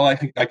 This is all I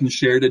can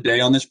share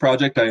today on this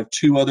project. I have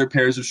 2 other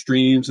pairs of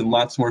streams and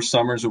lots more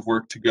summers of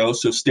work to go,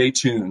 so stay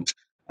tuned.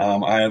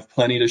 I have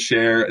plenty to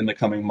share in the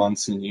coming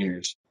months and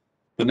years.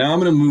 But now I'm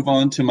going to move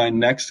on to my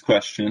next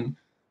question.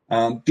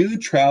 Do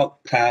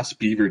trout pass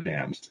beaver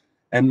dams?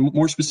 And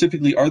more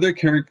specifically, are there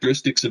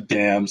characteristics of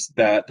dams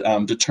that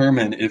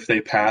determine if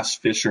they pass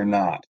fish or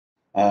not?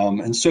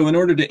 And so in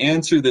order to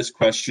answer this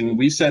question,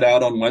 we set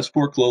out on West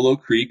Fork Lolo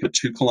Creek, a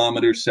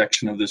 2-kilometer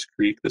section of this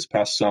creek this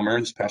past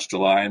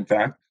July, in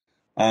fact.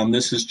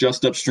 This is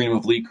just upstream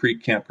of Lee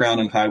Creek Campground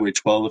and Highway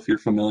 12, if you're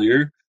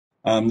familiar.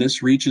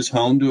 This reaches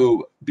home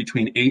to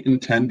between 8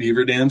 and 10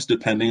 beaver dams,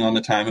 depending on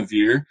the time of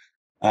year.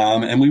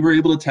 And we were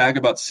able to tag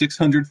about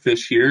 600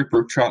 fish here,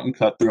 brook trout and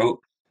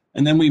cutthroat.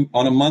 And then we,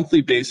 on a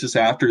monthly basis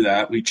after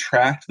that, we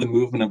tracked the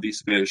movement of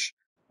these fish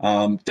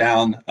up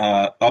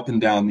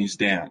and down these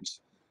dams.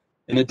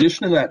 In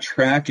addition to that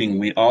tracking,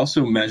 we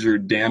also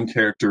measured dam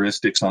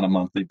characteristics on a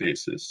monthly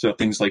basis. So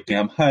things like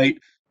dam height,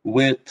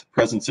 width,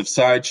 presence of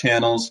side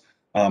channels,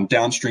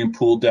 downstream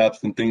pool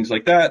depth, and things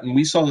like that. And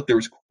we saw that there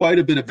was quite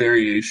a bit of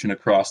variation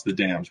across the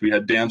dams. We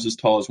had dams as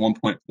tall as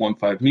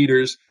 1.15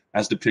 meters,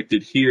 as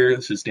depicted here.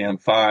 This is Dam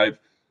 5.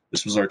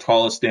 This was our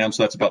tallest dam,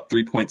 so that's about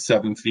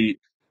 3.7 feet.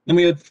 Then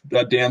we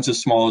had dams as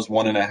small as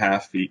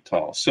 1.5 feet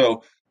tall.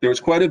 So there was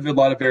quite a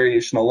lot of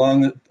variation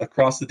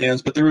across the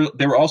dams, but they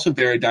were also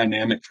very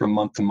dynamic from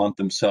month to month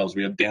themselves.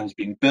 We have dams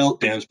being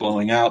built, dams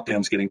blowing out,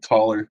 dams getting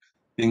taller,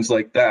 things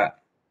like that.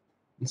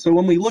 And so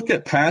when we look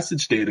at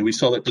passage data, we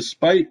saw that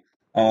despite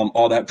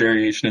all that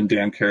variation in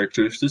dam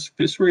characteristics,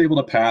 fish were able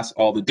to pass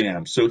all the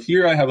dams. So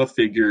here I have a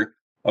figure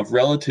of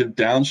relative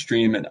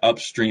downstream and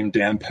upstream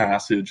dam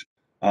passage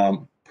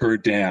per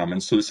dam.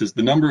 And so this is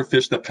the number of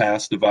fish that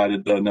passed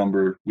divided the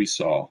number we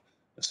saw,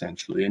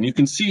 essentially. And you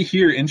can see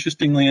here,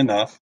 interestingly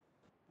enough,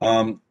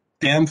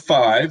 Dam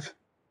 5,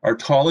 our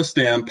tallest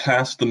dam,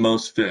 passed the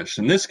most fish.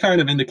 And this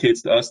kind of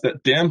indicates to us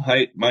that dam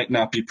height might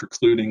not be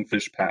precluding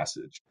fish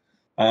passage.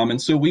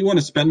 And so we want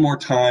to spend more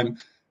time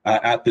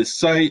at this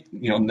site,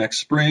 next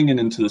spring and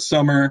into the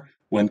summer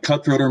when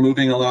cutthroat are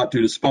moving a lot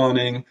due to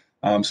spawning,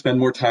 spend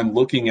more time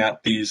looking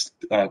at these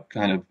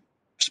kind of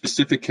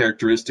specific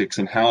characteristics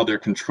and how they're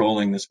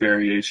controlling this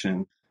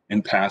variation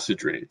in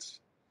passage rates.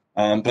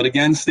 But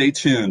again, stay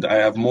tuned. I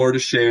have more to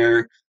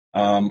share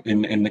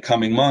in the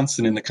coming months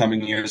and in the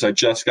coming years. I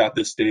just got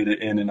this data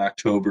in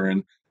October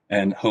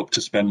and hope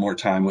to spend more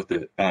time with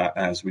it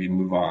as we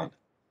move on.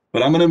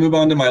 But I'm going to move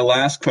on to my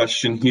last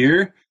question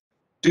here.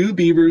 Do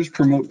beavers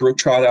promote brook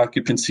trout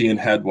occupancy in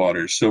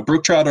headwaters? So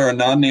brook trout are a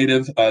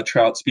non-native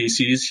trout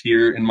species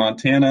here in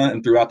Montana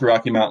and throughout the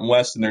Rocky Mountain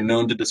West, and they're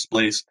known to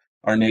displace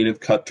our native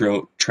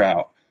cutthroat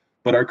trout.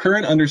 But our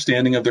current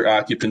understanding of their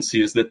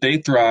occupancy is that they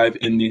thrive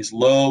in these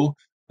low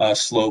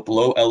slope,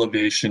 low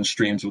elevation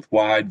streams with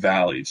wide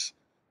valleys.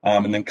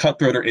 And then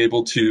cutthroat are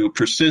able to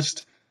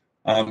persist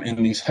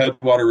in these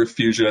headwater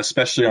refugia,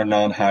 especially our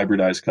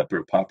non-hybridized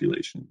cutthroat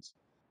populations.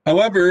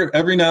 However,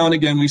 every now and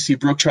again, we see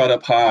brook trout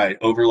up high,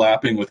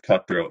 overlapping with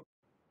cutthroat.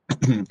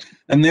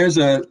 And there's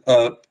a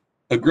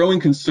growing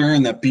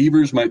concern that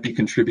beavers might be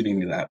contributing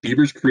to that.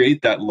 Beavers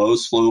create that low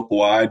slope,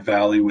 wide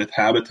valley with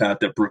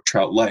habitat that brook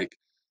trout like.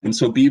 And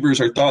so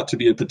beavers are thought to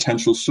be a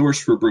potential source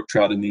for brook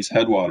trout in these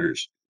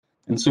headwaters.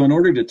 And so in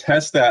order to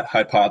test that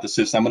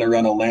hypothesis, I'm going to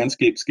run a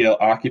landscape scale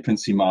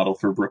occupancy model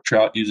for brook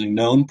trout using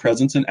known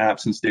presence and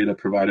absence data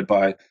provided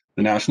by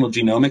the National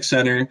Genomic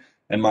Center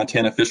and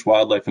Montana Fish,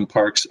 Wildlife, and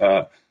Parks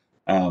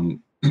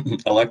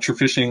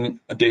electrofishing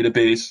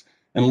database,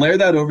 and layer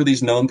that over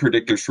these known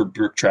predictors for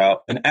brook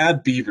trout and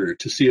add beaver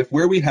to see if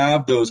where we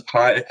have those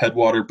high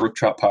headwater brook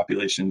trout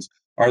populations,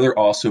 are there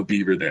also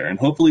beaver there? And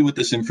hopefully with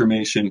this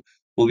information,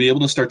 we'll be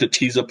able to start to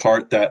tease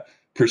apart that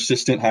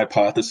persistent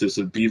hypothesis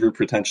of beaver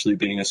potentially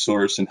being a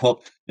source and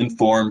help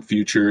inform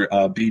future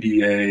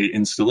BDA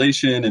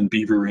installation and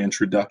beaver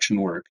reintroduction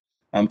work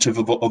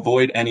to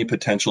avoid any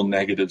potential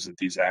negatives of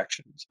these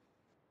actions.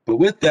 But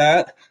with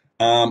that,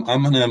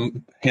 I'm going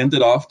to hand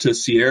it off to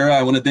Sierra.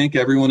 I want to thank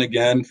everyone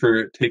again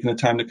for taking the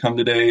time to come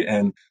today,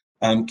 and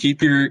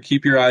keep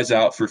your eyes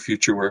out for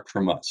future work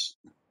from us.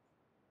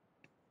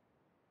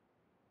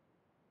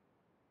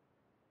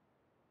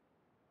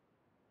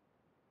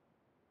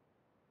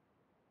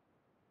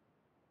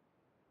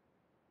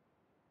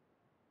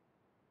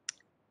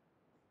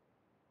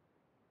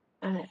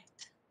 All right,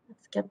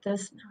 let's get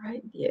this in the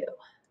right view.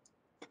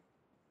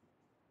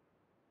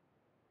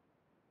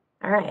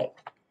 All right.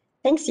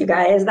 Thanks, you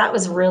guys. That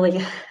was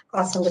really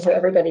awesome to hear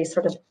everybody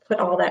sort of put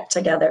all that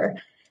together.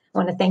 I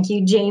want to thank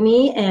you,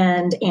 Jamie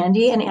and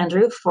Andy and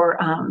Andrew, for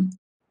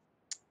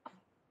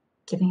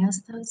giving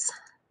us those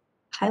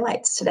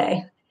highlights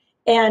today.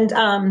 And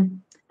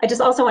I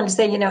just also wanted to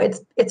say, you know,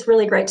 it's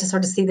really great to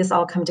sort of see this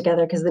all come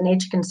together, because the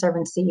Nature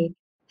Conservancy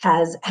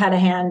has had a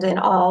hand in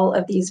all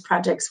of these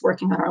projects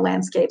working on our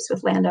landscapes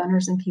with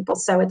landowners and people.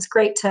 So it's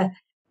great to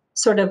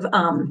sort of,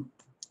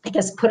 I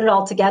guess, put it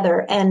all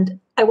together. And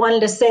I wanted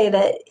to say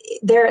that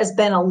there has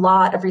been a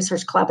lot of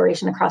research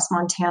collaboration across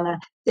Montana.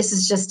 This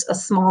is just a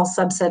small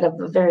subset of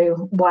a very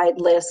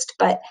wide list,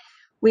 but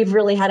we've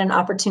really had an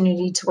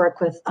opportunity to work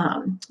with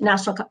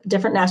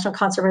different national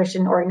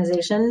conservation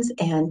organizations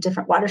and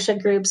different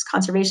watershed groups,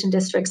 conservation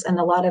districts, and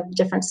a lot of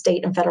different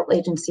state and federal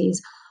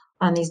agencies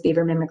on these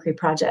beaver mimicry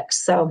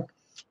projects. So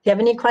if you have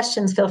any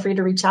questions, feel free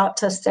to reach out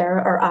to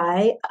Sarah or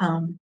I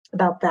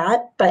about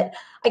that. But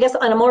I guess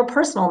on a more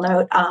personal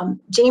note,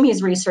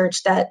 Jamie's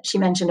research that she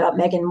mentioned about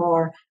Megan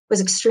Moore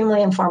was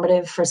extremely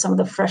informative for some of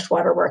the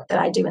freshwater work that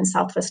I do in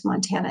Southwest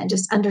Montana, and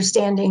just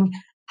understanding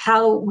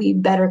how we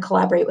better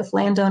collaborate with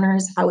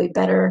landowners, how we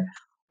better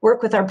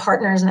work with our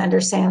partners and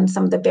understand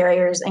some of the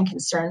barriers and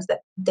concerns that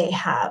they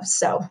have.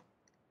 So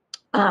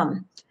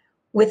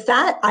with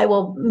that, I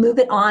will move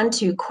it on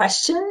to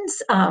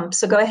questions.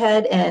 So go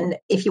ahead, and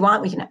if you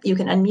want, you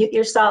can unmute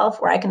yourself,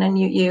 or I can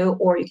unmute you,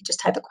 or you can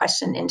just type a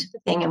question into the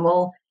thing and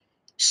we'll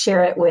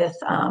share it with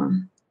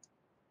the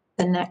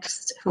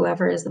next,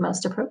 whoever is the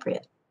most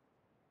appropriate.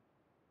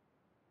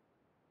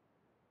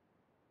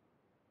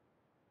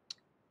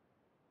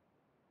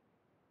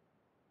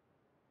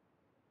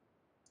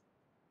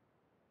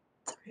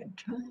 Sorry, I'm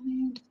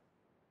trying.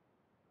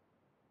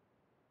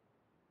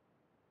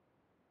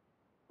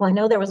 Well, I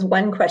know there was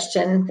one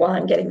question while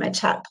I'm getting my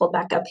chat pulled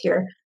back up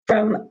here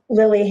from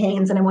Lily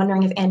Haynes, and I'm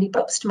wondering if Andy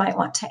Bobst might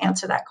want to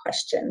answer that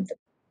question.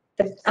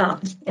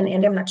 And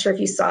Andy, I'm not sure if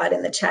you saw it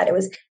in the chat. It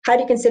was, how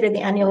do you consider the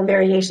annual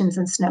variations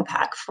in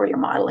snowpack for your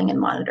modeling and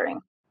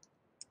monitoring?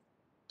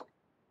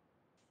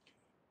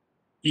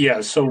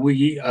 Yeah, so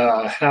we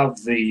have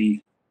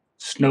the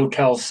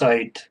SNOTEL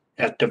site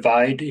at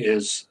Divide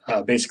is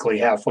basically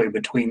halfway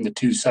between the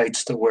two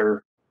sites that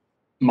we're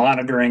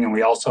monitoring, and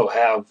we also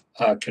have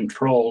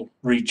control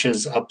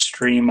reaches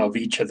upstream of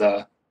each of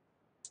the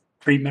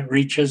treatment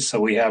reaches. So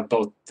we have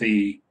both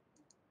the,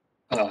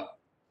 I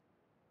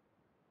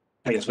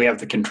guess we have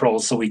the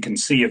controls so we can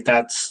see if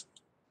that's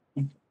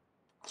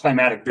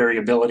climatic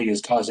variability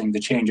is causing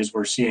the changes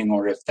we're seeing,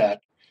 or if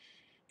that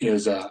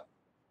is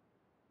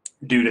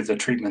due to the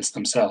treatments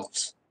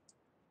themselves.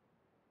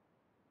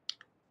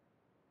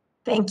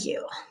 Thank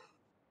you.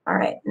 All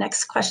right,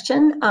 next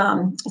question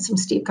is from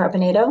Steve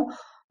Carbonato.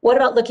 What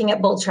about looking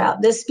at bull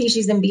trout? This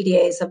species and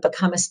BDAs have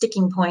become a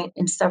sticking point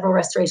in several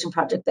restoration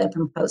projects that have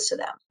been proposed to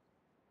them.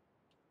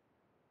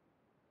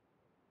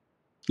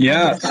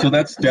 Yeah, so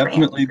that's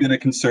definitely been a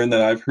concern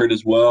that I've heard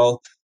as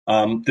well.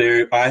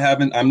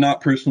 I'm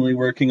not personally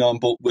working on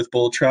with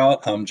bull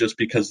trout, just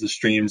because the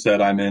streams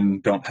that I'm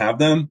in don't have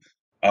them.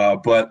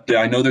 But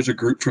I know there's a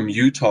group from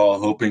Utah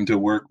hoping to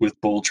work with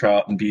bull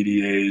trout and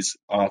BDAs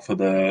off of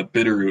the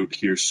Bitterroot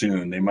here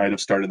soon. They might have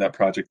started that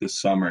project this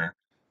summer.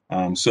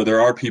 So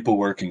there are people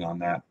working on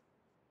that.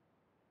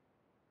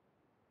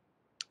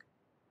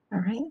 All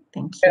right,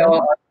 thank Yeah, you.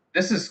 well,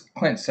 this is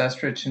Clint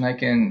Sestrich, and I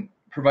can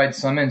provide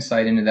some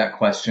insight into that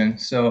question.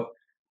 So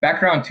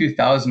back around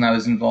 2000, I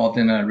was involved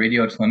in a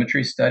radio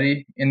telemetry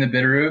study in the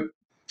Bitterroot,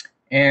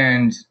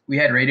 and we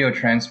had radio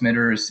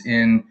transmitters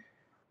in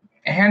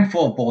a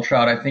handful of bull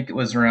trout. I think it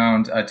was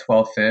around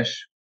 12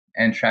 fish,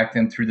 and tracked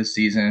them through the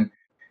season,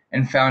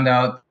 and found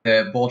out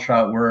that bull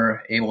trout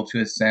were able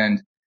to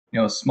ascend,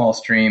 small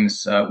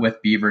streams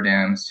with beaver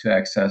dams to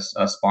access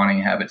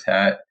spawning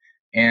habitat.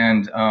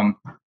 And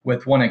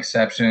with one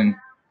exception,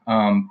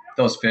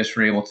 those fish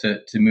were able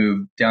to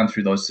move down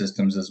through those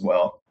systems as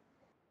well.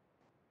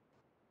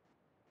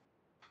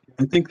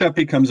 I think that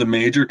becomes a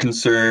major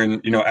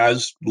concern,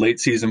 as late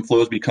season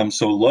flows become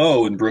so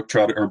low and brook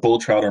trout or bull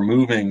trout are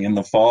moving in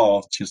the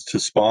fall just to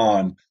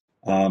spawn.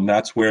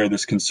 That's where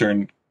this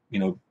concern,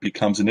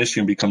 becomes an issue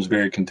and becomes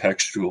very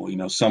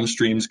contextual. Some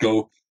streams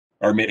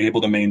are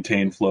able to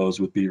maintain flows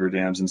with beaver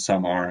dams and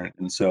some aren't.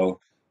 And so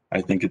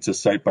I think it's a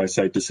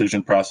site-by-site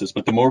decision process.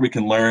 But the more we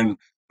can learn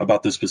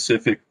about the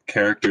specific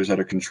characters that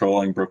are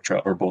controlling brook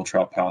trout or bull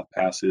trout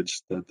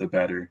passage, the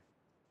better.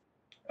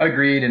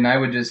 Agreed, and I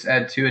would just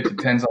add too, it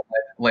depends on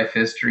life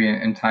history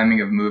and timing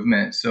of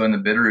movement. So in the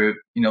Bitterroot,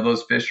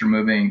 those fish are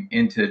moving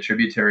into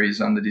tributaries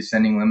on the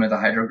descending limit of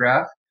the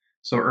hydrograph,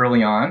 so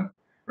early on,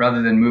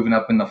 rather than moving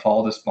up in the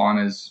fall to spawn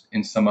as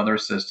in some other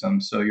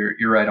systems. So you're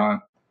right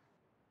on.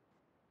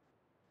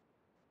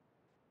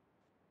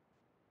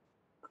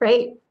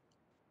 Great.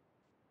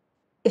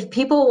 If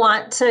people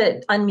want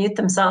to unmute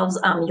themselves,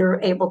 you're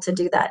able to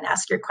do that and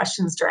ask your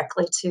questions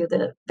directly to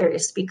the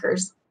various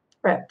speakers.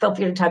 Right, feel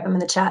free to type them in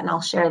the chat and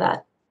I'll share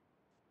that.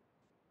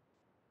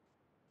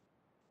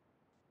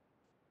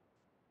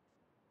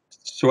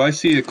 So I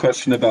see a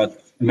question about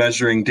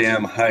measuring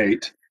dam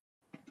height.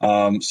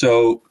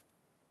 So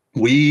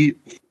we,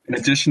 in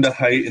addition to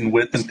height and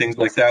width and things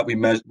like that,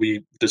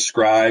 we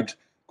described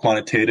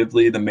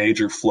quantitatively the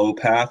major flow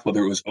path,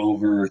 whether it was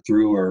over,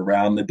 through, or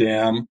around the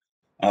dam,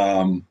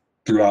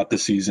 throughout the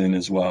season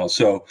as well.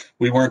 So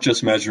we weren't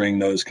just measuring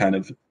those kind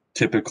of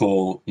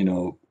typical,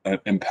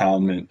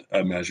 impoundment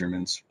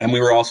measurements. And we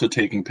were also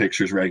taking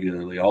pictures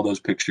regularly. All those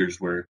pictures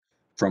were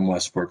from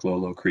West Fork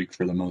Lolo Creek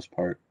for the most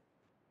part.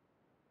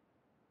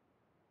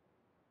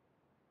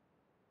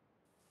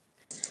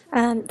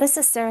 This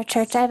is Sarah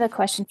Church. I have a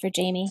question for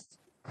Jamie.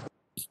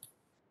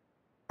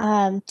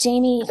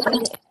 Jamie,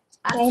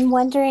 I'm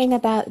wondering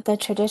about the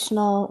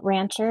traditional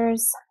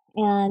ranchers,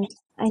 and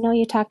I know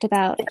you talked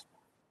about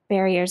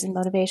barriers and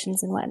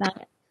motivations and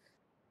whatnot,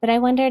 but I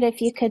wondered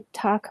if you could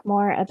talk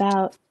more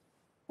about,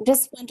 I'm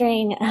just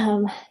wondering,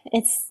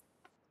 it's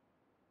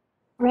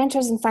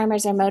ranchers and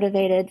farmers are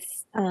motivated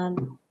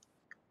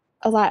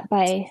a lot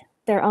by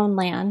their own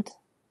land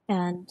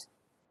and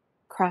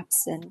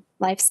crops and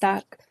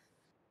livestock.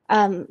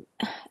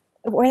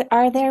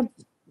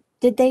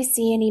 Did they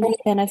see any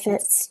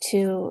benefits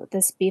to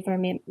this beaver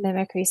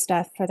mimicry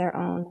stuff for their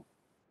own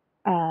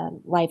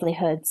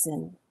livelihoods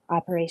and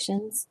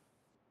operations?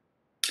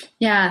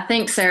 Yeah,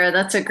 thanks, Sarah.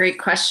 That's a great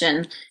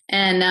question.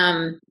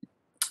 And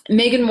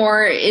Megan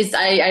Moore is,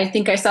 I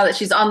think I saw that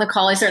she's on the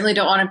call. I certainly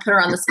don't want to put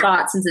her on the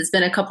spot since it's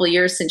been a couple of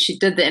years since she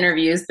did the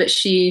interviews, but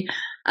she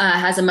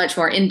has a much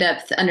more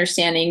in-depth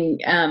understanding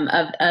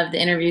of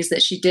the interviews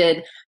that she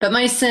did. But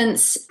my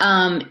sense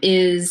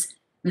is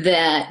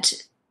that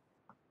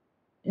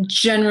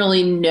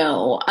generally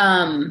no,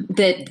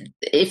 that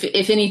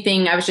if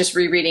anything, I was just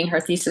rereading her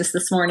thesis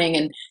this morning,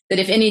 and that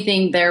if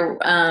anything, there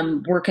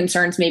were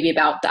concerns maybe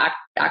about the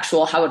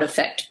actual how it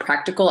affect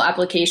practical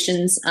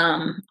applications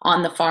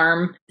on the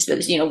farm,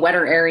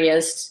 wetter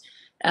areas,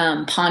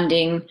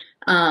 ponding,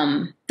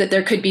 that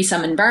there could be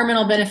some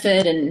environmental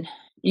benefit and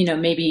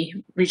maybe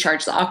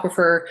recharge the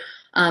aquifer.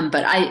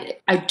 But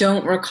I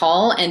don't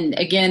recall, and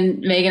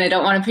again, Megan, I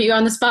don't want to put you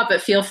on the spot,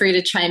 but feel free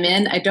to chime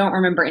in. I don't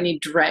remember any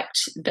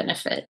direct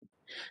benefit.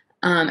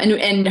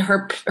 And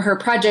her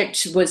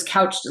project was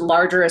couched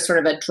larger as sort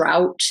of a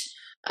drought,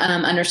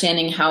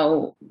 understanding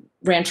how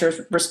ranchers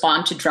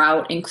respond to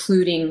drought,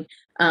 including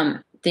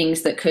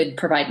things that could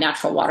provide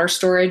natural water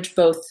storage,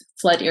 both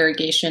flood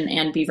irrigation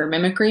and beaver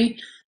mimicry.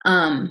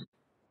 And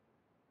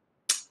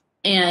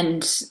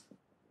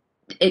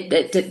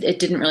it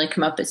didn't really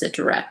come up as a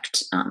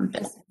direct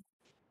benefit.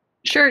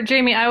 Sure,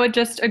 Jamie, I would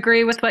just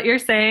agree with what you're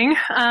saying.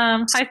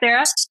 Hi,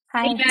 Sarah.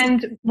 Hi.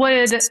 And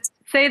would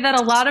say that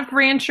a lot of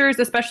ranchers,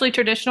 especially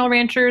traditional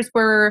ranchers,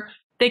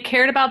 they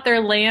cared about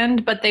their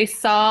land, but they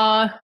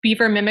saw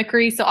beaver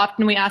mimicry. So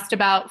often we asked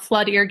about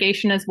flood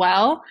irrigation as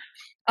well.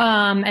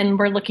 and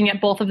were looking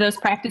at both of those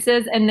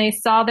practices, and they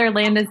saw their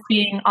land as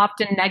being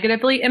often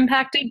negatively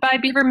impacted by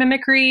beaver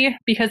mimicry,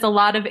 because a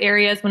lot of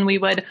areas when we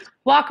would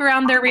walk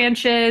around their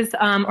ranches,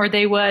 or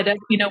they would,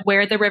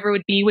 where the river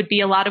would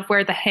be a lot of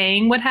where the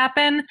haying would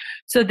happen.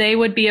 So they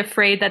would be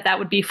afraid that that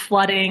would be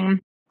flooding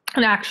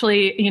and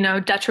actually,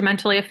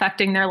 detrimentally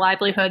affecting their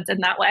livelihoods in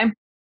that way.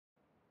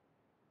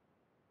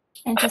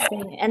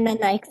 Interesting. And then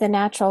like the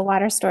natural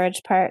water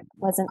storage part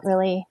wasn't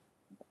really,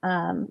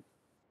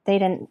 they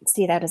didn't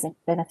see that as a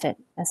benefit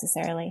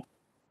necessarily.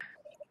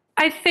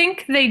 I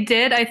think they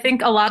did. I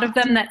think a lot of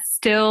them that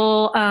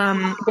still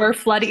were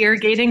flood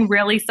irrigating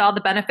really saw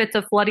the benefits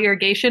of flood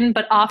irrigation,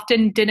 but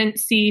often didn't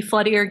see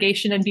flood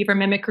irrigation and beaver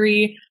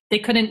mimicry. They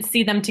couldn't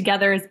see them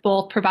together as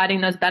both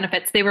providing those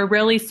benefits. They were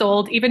really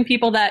sold. Even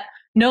people that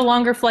no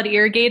longer flood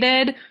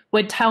irrigated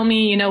would tell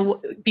me,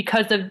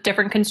 because of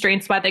different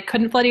constraints, why they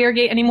couldn't flood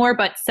irrigate anymore,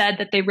 but said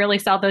that they really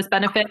saw those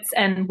benefits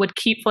and would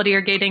keep flood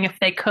irrigating if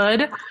they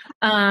could.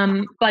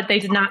 But they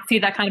did not see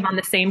that kind of on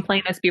the same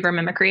plane as beaver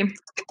mimicry.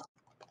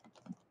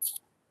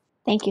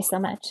 Thank you so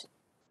much.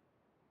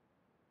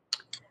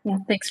 Yeah,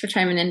 thanks for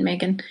chiming in,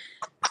 Megan.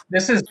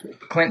 This is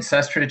Clint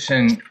Sestrich,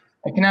 and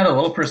I can add a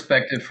little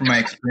perspective from my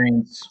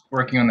experience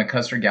working on the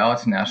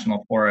Custer-Gallatin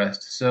National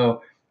Forest.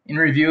 So in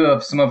review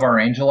of some of our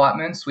range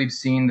allotments, we've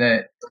seen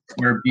that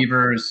where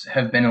beavers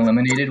have been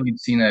eliminated, we've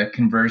seen a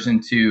conversion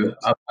to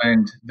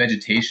upland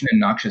vegetation and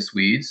noxious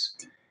weeds.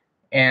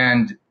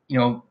 And,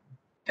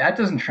 that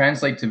doesn't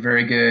translate to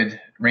very good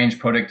range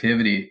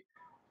productivity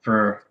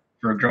for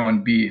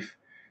growing beef.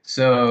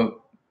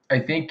 So I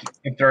think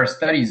if there are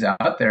studies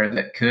out there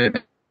that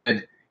could,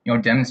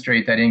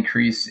 demonstrate that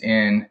increase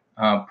in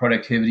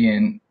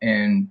productivity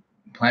and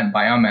plant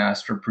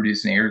biomass for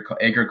producing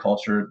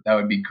agriculture, that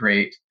would be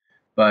great.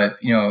 But,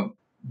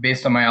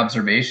 based on my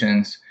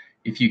observations,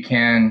 if you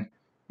can,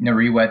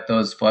 re-wet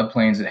those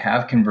floodplains that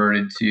have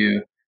converted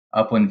to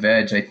upland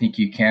veg, I think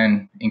you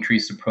can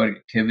increase the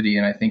productivity.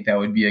 And I think that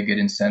would be a good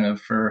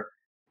incentive for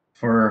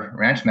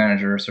ranch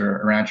managers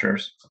or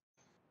ranchers.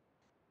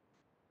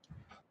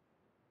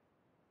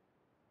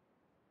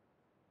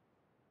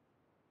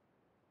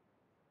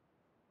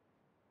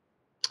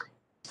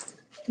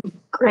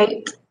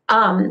 Great.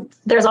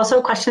 There's also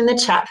a question in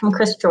the chat from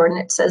Chris Jordan.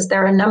 It says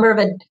there are a number of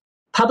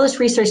published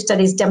research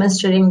studies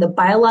demonstrating the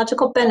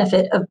biological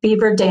benefit of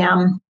beaver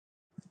dam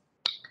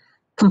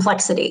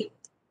complexity.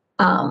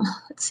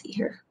 Let's see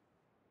here.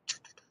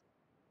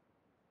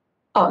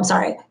 Oh, I'm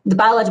sorry. The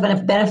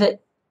biological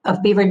benefit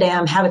of beaver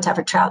dam habitat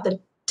for trout, the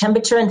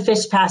temperature and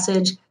fish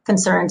passage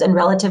concerns and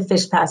relative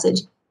fish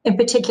passage, in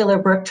particular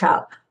brook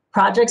trout.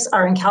 Projects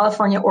are in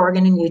California,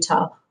 Oregon, and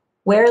Utah.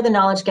 Where are the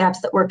knowledge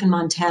gaps that work in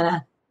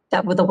Montana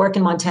that with the work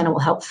in Montana will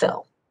help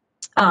fill?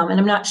 And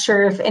I'm not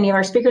sure if any of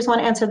our speakers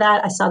want to answer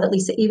that. I saw that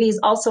Lisa Evie is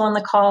also on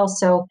the call.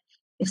 So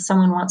if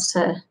someone wants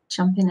to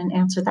jump in and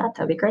answer that,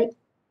 that'd be great.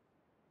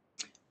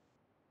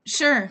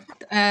 Sure.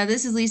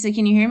 This is Lisa.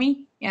 Can you hear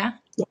me? Yeah?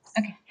 Yes.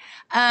 Okay.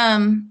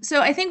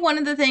 So I think one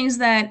of the things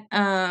that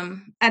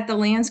at the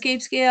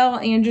landscape scale,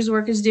 Andrew's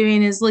work is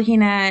doing is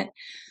looking at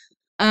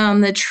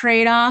the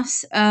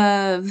trade-offs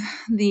of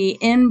the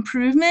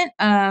improvement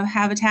of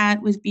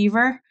habitat with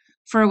beaver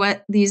for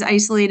what these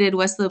isolated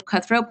West Lobe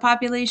cutthroat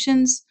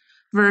populations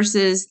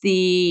versus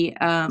the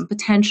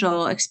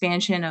potential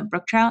expansion of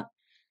brook trout.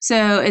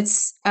 So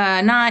it's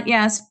not,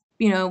 yes,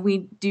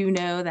 we do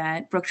know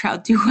that brook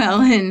trout do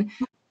well in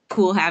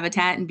cool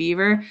habitat and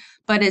beaver,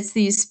 but it's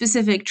these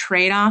specific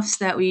trade-offs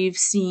that we've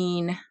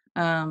seen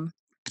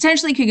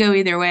potentially could go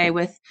either way,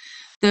 with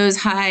those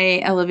high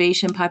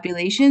elevation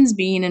populations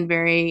being in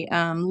very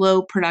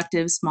low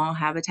productive small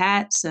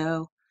habitat.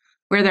 So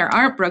where there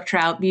aren't brook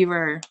trout,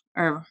 beaver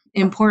are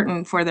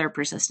important for their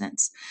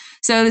persistence.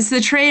 So it's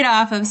the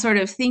trade-off of sort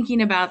of thinking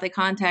about the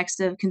context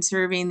of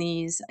conserving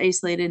these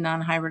isolated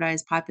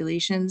non-hybridized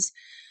populations,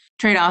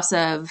 trade-offs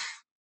of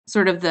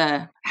sort of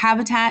the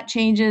habitat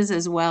changes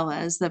as well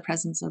as the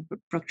presence of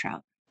brook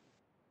trout.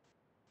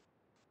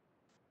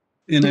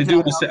 And I do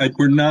want to say,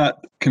 we're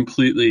not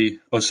completely,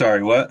 oh,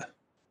 sorry, what?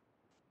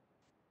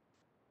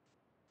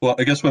 Well,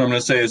 I guess what I'm going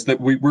to say is that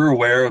we're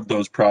aware of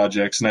those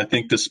projects. And I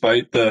think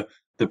despite the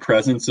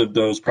presence of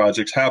those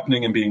projects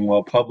happening and being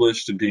well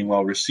published and being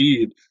well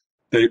received,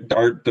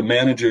 the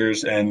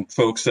managers and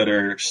folks that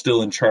are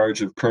still in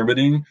charge of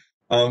permitting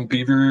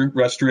beaver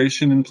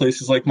restoration in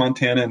places like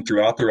Montana and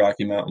throughout the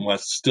Rocky Mountain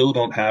West still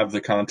don't have the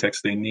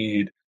context they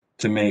need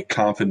to make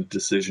confident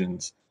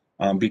decisions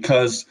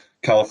because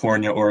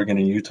California, Oregon,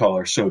 and Utah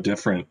are so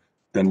different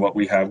than what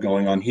we have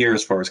going on here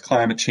as far as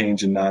climate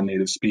change and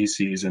non-native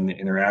species and the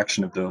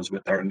interaction of those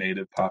with our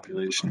native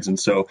populations. And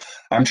so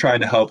I'm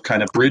trying to help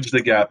kind of bridge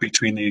the gap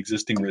between the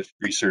existing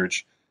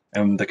research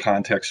and the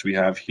context we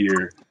have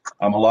here.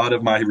 A lot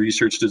of my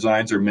research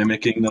designs are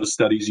mimicking those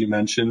studies you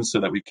mentioned so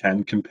that we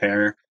can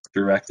compare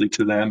directly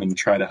to them and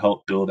try to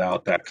help build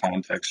out that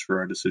context for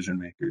our decision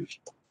makers.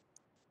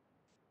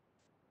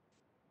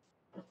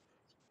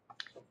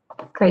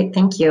 Great,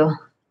 thank you.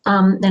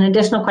 An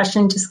additional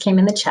question just came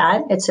in the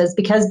chat. It says,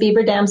 because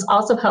beaver dams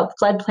also help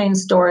floodplain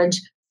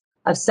storage,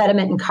 of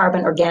sediment and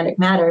carbon organic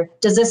matter,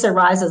 does this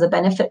arise as a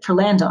benefit for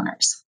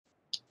landowners?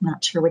 I'm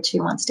not sure which who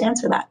wants to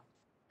answer that.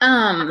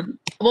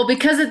 Well,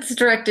 because it's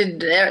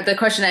directed, the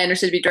question I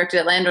understood to be directed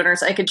at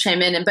landowners, I could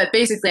chime in. But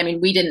basically, I mean,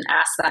 we didn't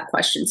ask that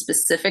question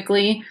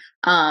specifically.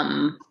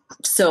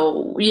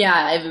 So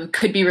yeah, it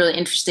could be really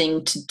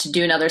interesting to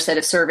do another set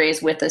of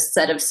surveys with a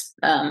set of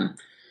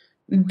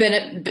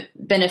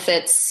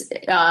benefits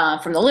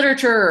from the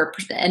literature,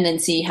 and then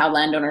see how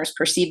landowners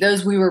perceive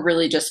those. We were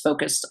really just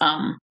focused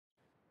on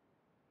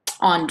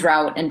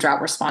drought and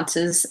drought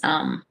responses.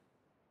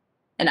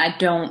 And I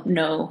don't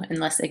know,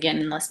 unless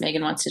Megan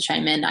wants to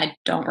chime in, I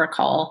don't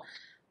recall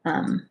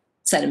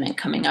sediment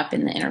coming up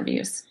in the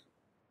interviews.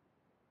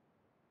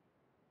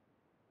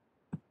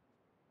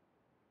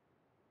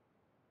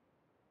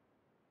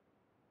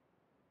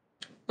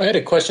 I had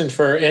a question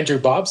for Andrew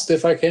Bobst,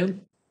 if I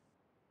can.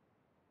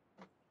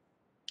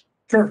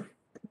 Sure.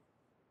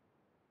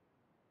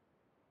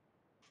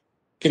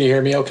 Can you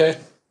hear me okay?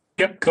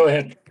 Yep, go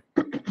ahead.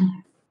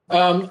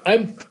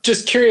 I'm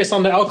just curious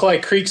on the Alkali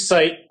Creek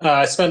site.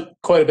 I spent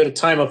quite a bit of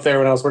time up there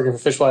when I was working for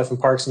Fish, Wildlife, and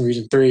Parks in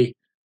Region 3.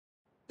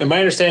 And my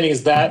understanding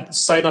is that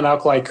site on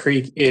Alkali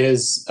Creek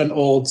is an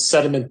old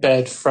sediment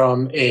bed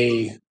from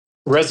a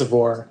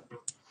reservoir.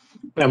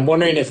 And I'm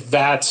wondering if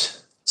that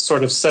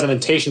sort of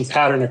sedimentation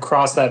pattern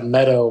across that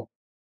meadow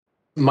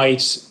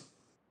might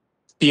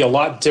be a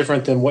lot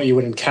different than what you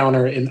would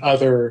encounter in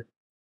other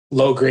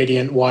low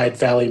gradient wide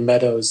valley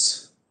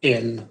meadows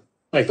in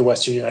like the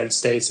Western United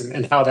States,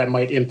 and how that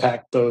might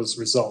impact those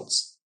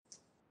results.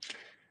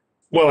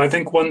 Well, I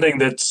think one thing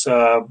that's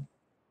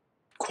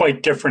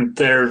quite different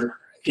there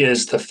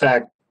is the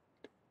fact,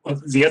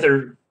 the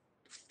other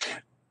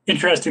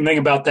interesting thing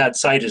about that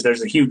site is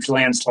there's a huge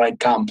landslide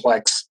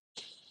complex.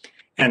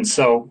 And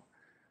so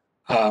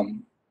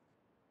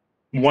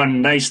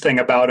one nice thing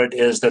about it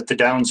is that the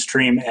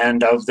downstream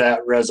end of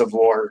that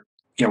reservoir,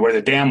 where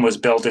the dam was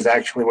built, is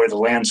actually where the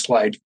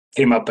landslide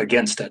came up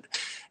against it.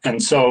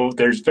 And so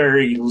there's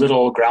very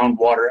little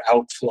groundwater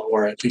outflow,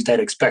 or at least I'd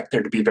expect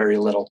there to be very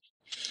little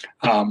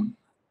on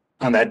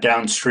that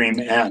downstream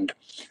end.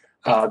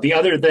 The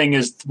other thing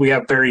is we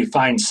have very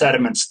fine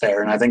sediments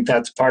there, and I think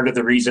that's part of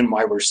the reason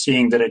why we're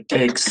seeing that it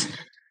takes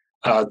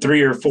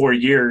 3 or 4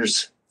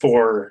 years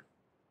for,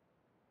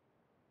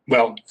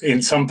 well,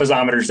 in some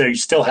piezometers, they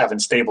still haven't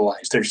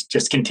stabilized. They're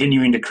just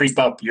continuing to creep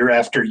up year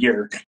after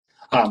year,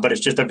 but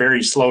it's just a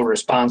very slow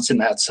response in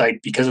that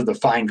site because of the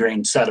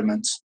fine-grained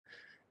sediments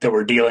that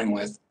we're dealing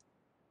with.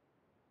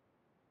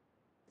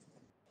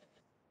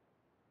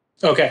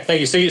 Okay, thank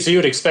you. So you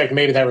would expect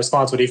maybe that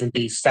response would even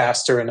be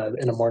faster in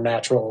a more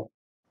natural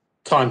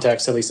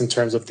context, at least in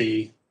terms of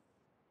the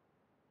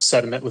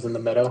sediment within the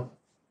meadow?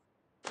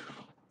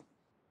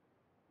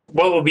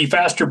 Well, it will be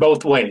faster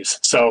both ways.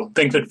 So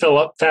things would fill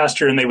up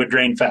faster and they would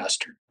drain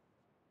faster.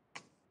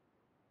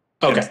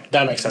 Okay,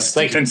 that makes sense.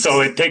 Thank you. And so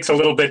it takes a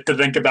little bit to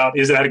think about,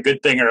 is that a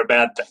good thing or a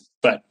bad thing?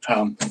 But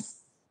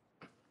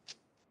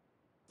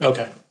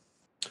okay.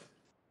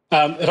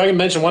 If I can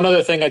mention one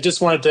other thing, I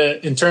just wanted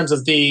to, in terms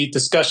of the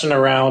discussion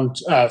around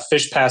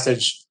fish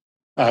passage,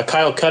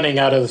 Kyle Cunning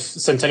out of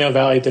Centennial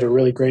Valley did a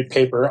really great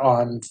paper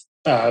on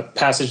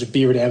passage of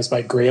beaver dams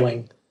by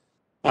grayling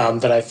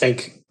that I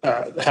think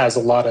has a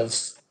lot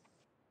of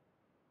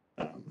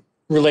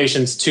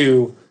relations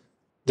to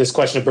this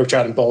question of brook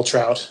trout and bull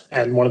trout.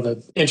 And one of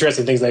the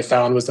interesting things they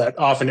found was that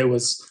often it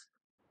was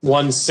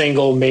one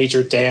single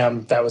major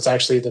dam that was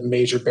actually the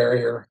major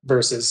barrier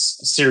versus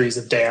a series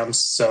of dams.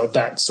 So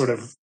that sort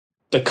of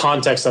the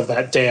context of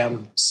that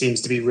dam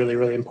seems to be really,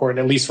 really important,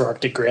 at least for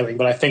Arctic grayling.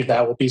 But I think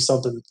that will be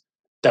something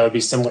that would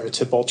be similar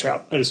to bull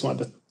trout. I just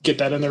wanted to get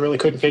that in there really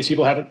quick in case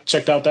people haven't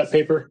checked out that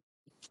paper.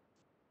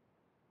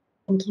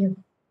 Thank you.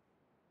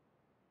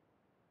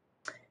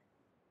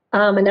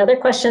 Another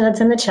question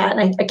that's in the chat,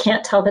 and I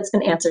can't tell if it's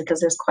been answered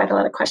because there's quite a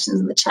lot of questions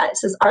in the chat. It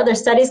says, are there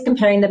studies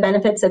comparing the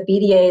benefits of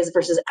BDAs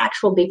versus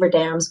actual beaver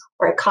dams,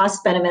 or a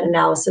cost-benefit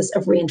analysis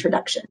of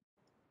reintroduction?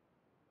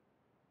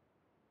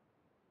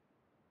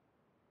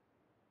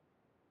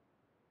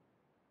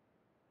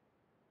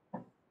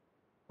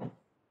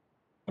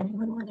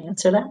 Anyone want to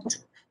answer that?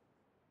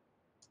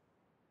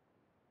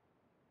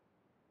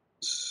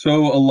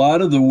 So a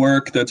lot of the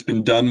work that's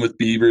been done with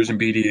beavers and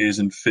BDAs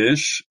and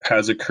fish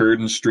has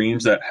occurred in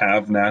streams that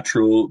have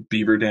natural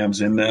beaver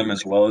dams in them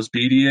as well as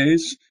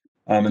BDAs.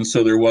 And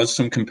so there was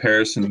some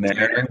comparison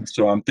there.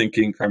 So I'm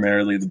thinking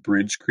primarily the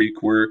Bridge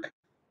Creek work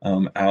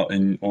out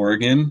in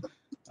Oregon.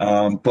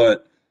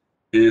 But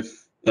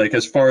if, like,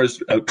 as far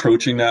as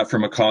approaching that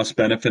from a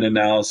cost-benefit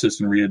analysis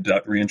and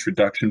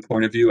reintroduction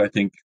point of view, I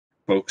think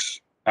folks,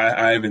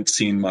 I haven't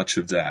seen much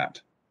of that.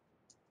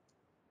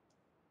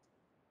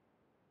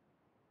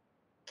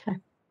 Okay,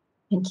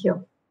 thank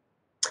you.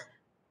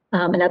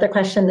 Another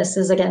question, this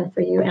is again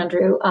for you,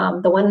 Andrew.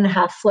 The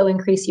 1.5 flow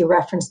increase you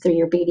referenced through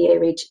your BDA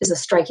reach is a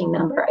striking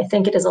number. I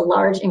think it is a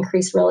large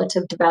increase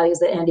relative to values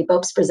that Andy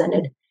Bobst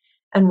presented,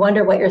 and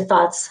wonder what your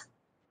thoughts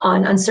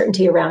on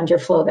uncertainty around your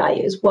flow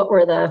values. What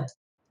were the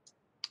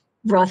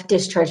rough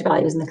discharge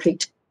values in the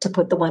creek to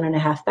put the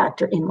 1.5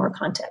 factor in more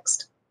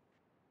context?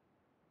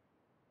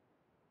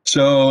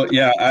 So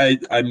yeah,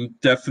 I'm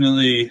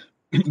definitely,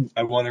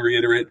 I want to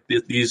reiterate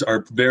that these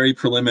are very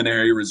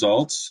preliminary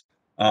results.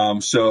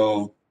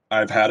 So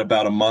I've had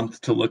about a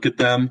month to look at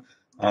them,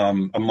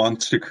 a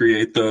month to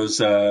create those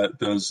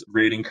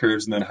rating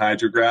curves and then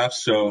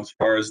hydrographs. So as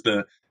far as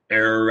the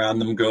error around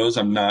them goes,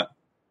 I'm not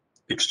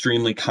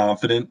extremely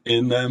confident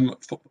in them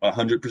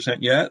 100%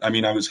 yet. I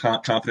mean, I was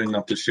confident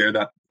enough to share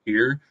that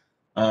here.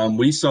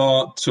 We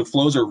saw, so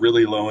flows are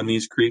really low in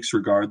these creeks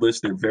regardless.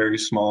 They're very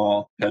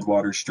small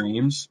headwater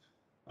streams.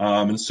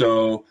 And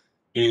so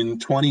in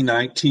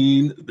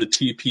 2019, the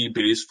TP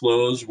base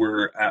flows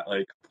were at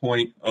like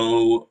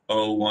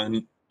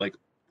 0.001, like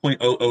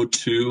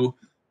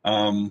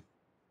 0.002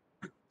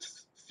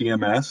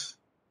 CMS,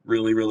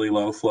 really, really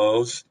low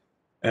flows.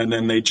 And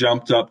then they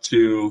jumped up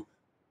to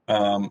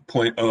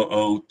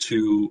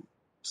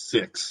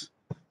 0.0026.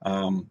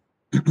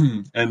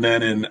 And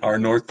then in our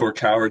North Fork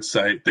Howard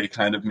site, they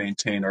kind of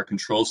maintained, our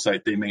control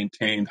site, they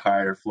maintained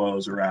higher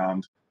flows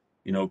around,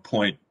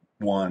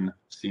 0.1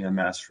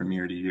 CMS from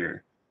year to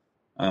year.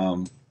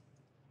 In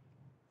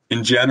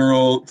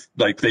general,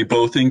 like they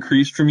both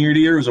increased from year to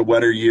year. It was a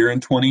wetter year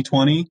in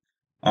 2020,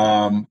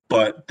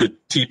 but the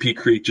TP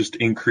Creek just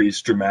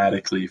increased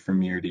dramatically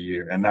from year to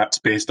year. And that's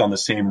based on the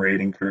same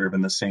rating curve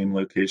and the same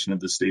location of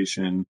the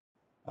station.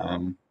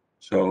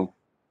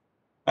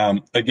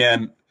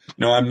 Again,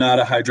 I'm not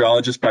a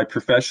hydrologist by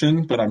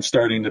profession, but I'm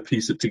starting to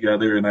piece it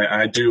together, and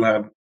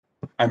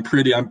I'm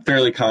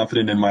fairly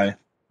confident in my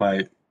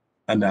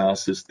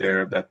analysis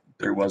there that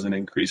there was an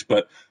increase.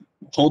 But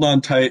hold on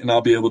tight, and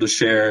I'll be able to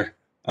share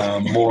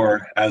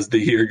more as the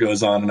year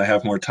goes on, and I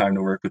have more time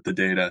to work with the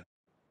data.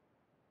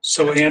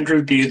 So,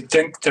 Andrew, do you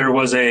think there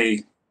was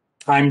a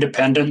time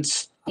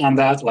dependence on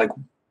that? Like,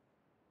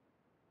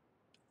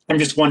 I'm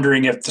just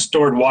wondering if the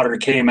stored water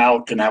came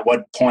out and at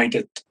what point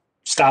it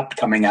stopped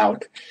coming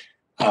out,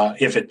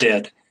 if it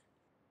did.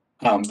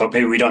 But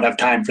maybe we don't have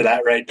time for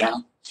that right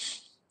now.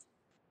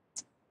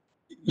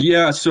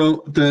 Yeah,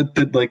 so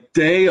the like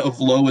day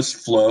of lowest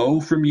flow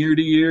from year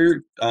to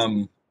year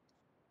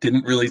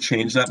didn't really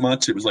change that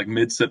much. It was like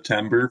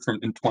mid-September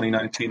in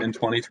 2019 and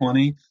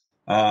 2020.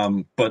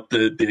 But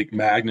the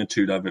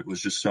magnitude of it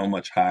was just so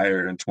much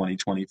higher in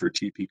 2020 for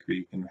TP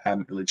Creek and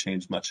hadn't really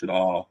changed much at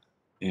all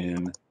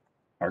in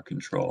our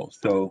control.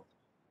 So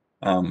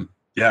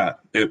yeah,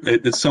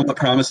 it's somewhat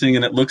promising,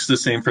 and it looks the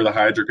same for the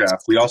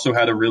hydrograph. We also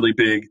had a really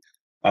big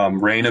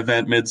rain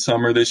event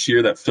midsummer this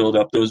year that filled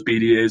up those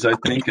BDAs, I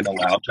think, and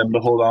allowed them to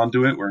hold on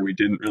to it, where we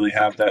didn't really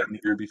have that in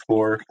the year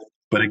before.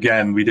 But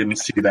again, we didn't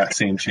see that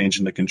same change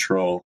in the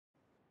control.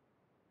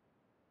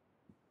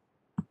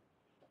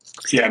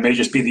 Yeah, it may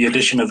just be the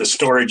addition of the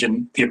storage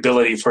and the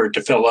ability for it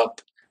to fill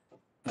up.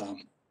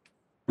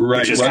 Right,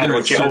 which is kind of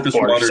what you hope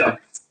for. Water, so.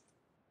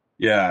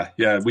 Yeah,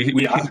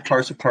 we can't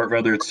parse apart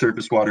whether it's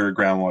surface water or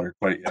groundwater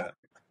quite yet.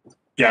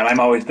 Yeah, and I'm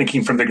always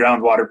thinking from the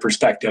groundwater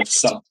perspective,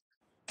 so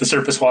the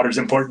surface water is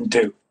important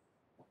too.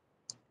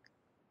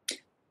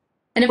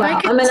 And if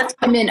I could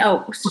come in,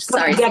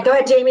 sorry. Yeah, go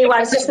ahead, Jamie. Well, I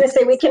was just going to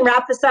say we can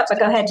wrap this up, but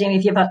go ahead, Jamie,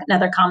 if you have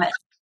another comment.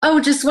 Oh,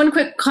 just one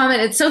quick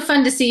comment. It's so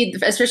fun to see,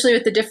 especially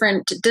with the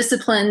different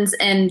disciplines,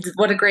 and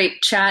what a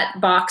great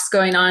chat box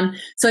going on.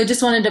 So I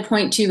just wanted to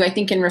point to, I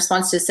think in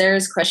response to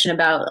Sarah's question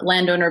about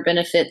landowner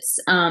benefits,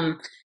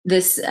 Autumn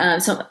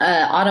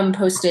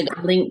posted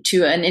a link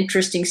to an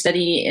interesting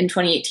study in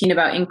 2018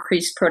 about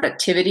increased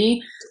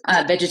productivity,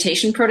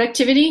 vegetation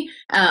productivity.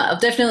 I'll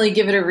definitely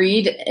give it a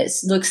read. It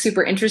looks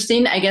super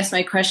interesting. I guess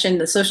my question,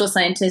 the social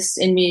scientist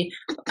in me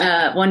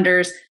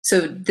wonders,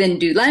 so then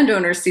do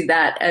landowners see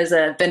that as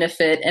a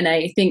benefit? And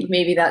I think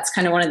maybe that's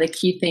kind of one of the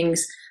key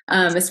things,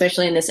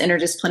 especially in this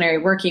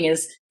interdisciplinary working,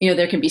 is,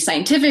 there can be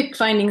scientific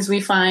findings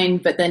we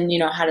find, but then,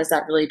 how does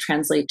that really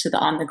translate to the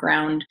on the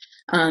ground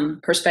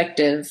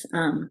perspective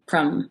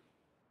from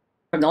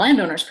the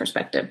landowner's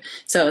perspective?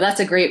 So that's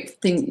a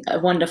great thing,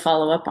 one to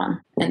follow up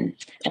on. And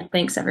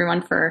thanks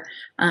everyone for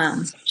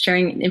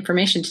sharing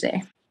information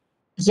today.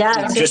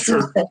 Yeah,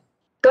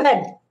 go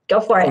ahead,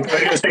 go for it. I was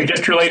going to say,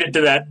 just related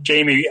to that,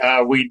 Jamie,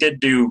 we did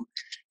do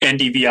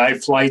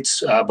NDVI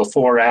flights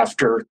before,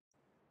 after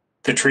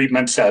the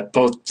treatments at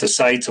both the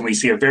sites, and we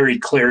see a very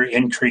clear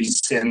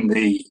increase in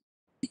the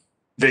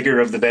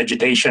vigor of the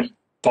vegetation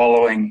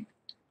following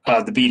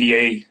the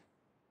BDA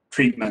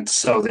treatments.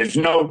 So there's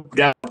no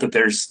doubt that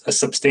there's a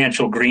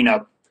substantial green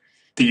up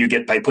that you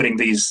get by putting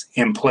these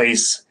in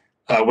place,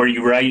 where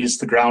you raise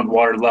the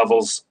groundwater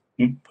levels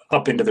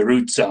up into the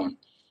root zone.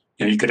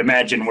 You could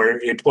imagine where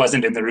it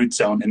wasn't in the root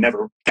zone and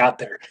never got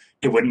there,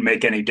 it wouldn't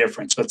make any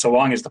difference. But so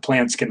long as the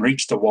plants can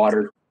reach the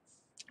water,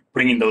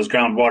 bringing those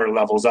groundwater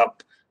levels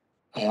up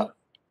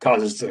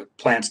causes the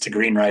plants to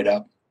green right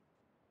up.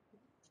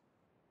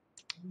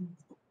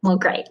 Well,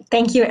 great.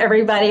 Thank you,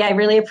 everybody. I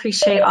really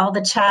appreciate all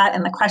the chat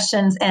and the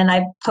questions. And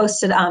I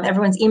posted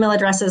everyone's email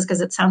addresses because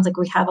it sounds like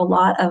we have a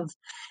lot of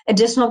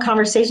additional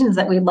conversations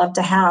that we'd love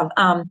to have,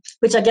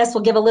 which I guess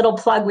we'll give a little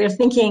plug. We're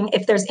thinking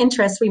if there's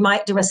interest, we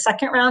might do a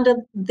second round of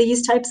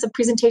these types of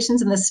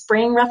presentations in the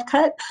spring Rough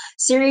Cut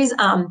series,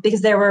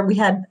 because we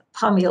had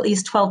probably at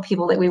least 12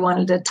 people that we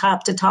wanted to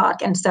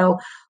talk. And so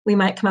we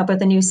might come up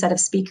with a new set of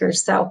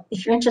speakers. So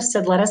if you're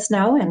interested, let us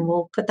know and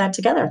we'll put that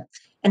together.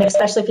 And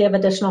especially if you have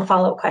additional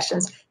follow-up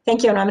questions.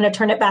 Thank you, and I'm going to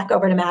turn it back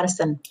over to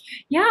Madison.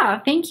 Yeah,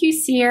 thank you,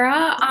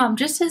 Sierra.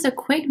 Just as a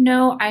quick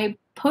note, I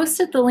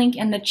posted the link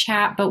in the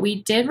chat, but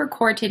we did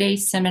record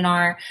today's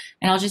seminar.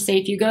 And I'll just say,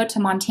 if you go to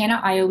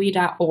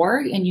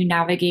montanaioe.org and you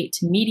navigate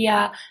to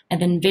media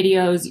and then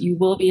videos, you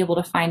will be able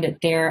to find it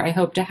there. I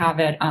hope to have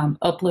it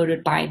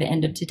uploaded by the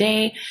end of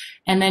today.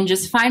 And then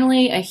just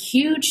finally, a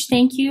huge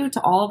thank you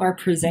to all of our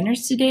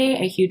presenters today.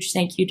 A huge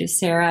thank you to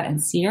Sarah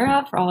and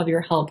Sierra for all of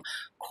your help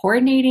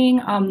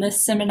coordinating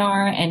this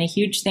seminar, and a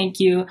huge thank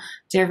you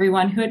to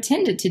everyone who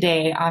attended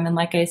today. And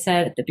like I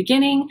said at the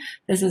beginning,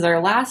 this is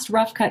our last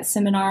Rough Cut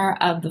seminar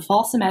of the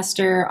fall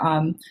semester,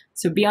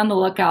 so be on the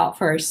lookout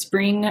for our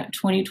spring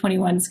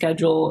 2021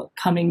 schedule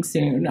coming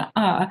soon.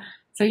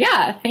 So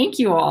yeah, thank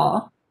you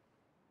all.